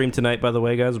X2 stream tonight, by the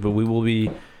way, guys, but we will be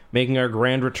making our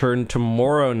grand return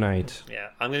tomorrow night. Yeah,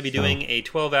 I'm going to be doing a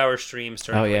 12-hour stream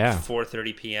starting at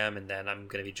 4:30 p.m., and then I'm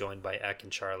going to be joined by Eck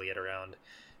and Charlie at around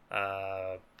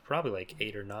probably like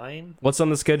 8 or 9. What's on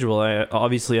the schedule?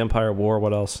 Obviously Empire War.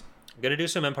 What else? I'm going to do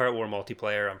some Empire War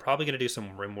multiplayer. I'm probably going to do some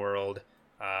RimWorld.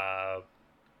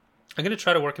 I'm going to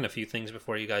try to work on a few things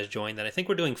before you guys join. Then I think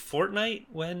we're doing Fortnite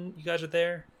when you guys are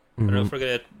there. I don't know if we're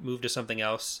going to move to something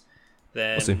else.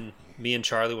 Then me and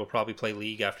Charlie will probably play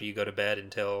League after you go to bed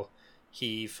until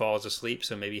he falls asleep,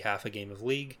 so maybe half a game of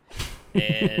League.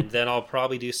 And then I'll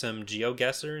probably do some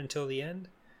GeoGuessr until the end.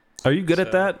 Are you good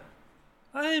at that?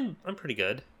 I'm pretty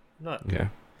good. I'm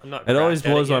not. It always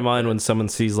blows my mind when someone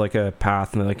sees like a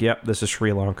path and they're like, "Yep, this is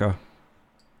Sri Lanka."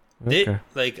 Okay.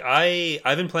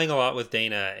 I've been playing a lot with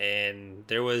Dana, and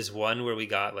there was one where we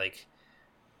got like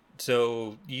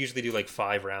So you usually do like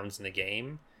 5 rounds in the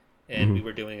game, and we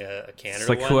were doing a Canada It's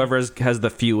like one. whoever has the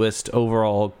fewest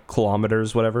overall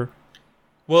kilometers, whatever.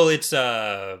 Well, it's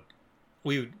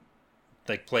we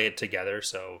like play it together,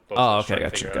 so both of us try to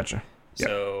figure out. Gotcha. Yeah.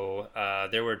 So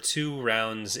there were 2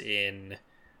 rounds in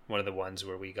one of the ones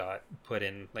where we got put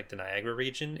in like the Niagara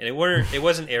region, and it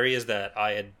wasn't areas that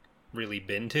I had really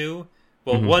been to.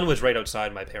 Well, one was right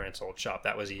outside my parents' old shop.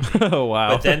 That was easy. Oh wow!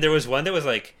 But then there was one that was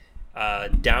like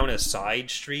down a side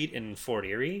street in Fort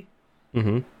Erie,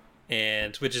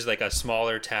 and which is like a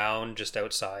smaller town just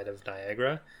outside of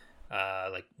Niagara,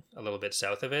 like a little bit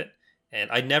south of it.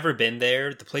 And I'd never been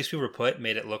there. The place we were put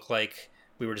made it look like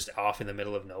we were just off in the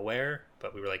middle of nowhere,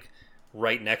 but we were like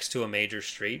right next to a major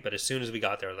street. But as soon as we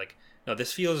got there, like, no,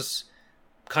 this feels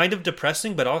kind of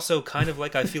depressing, but also kind of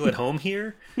like I feel at home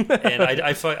here. And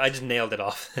I just nailed it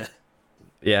off.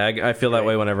 Yeah, I feel that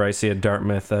way whenever I see a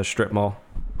Dartmouth strip mall.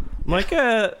 I'm like,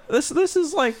 this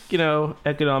is like,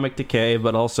 economic decay,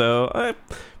 but also I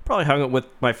probably hung out with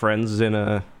my friends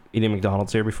in eating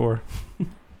McDonald's here before.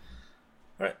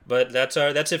 All right, but that's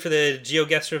it for the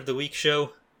GeoGuessr of the Week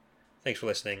show. Thanks for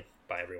listening. Bye, everyone.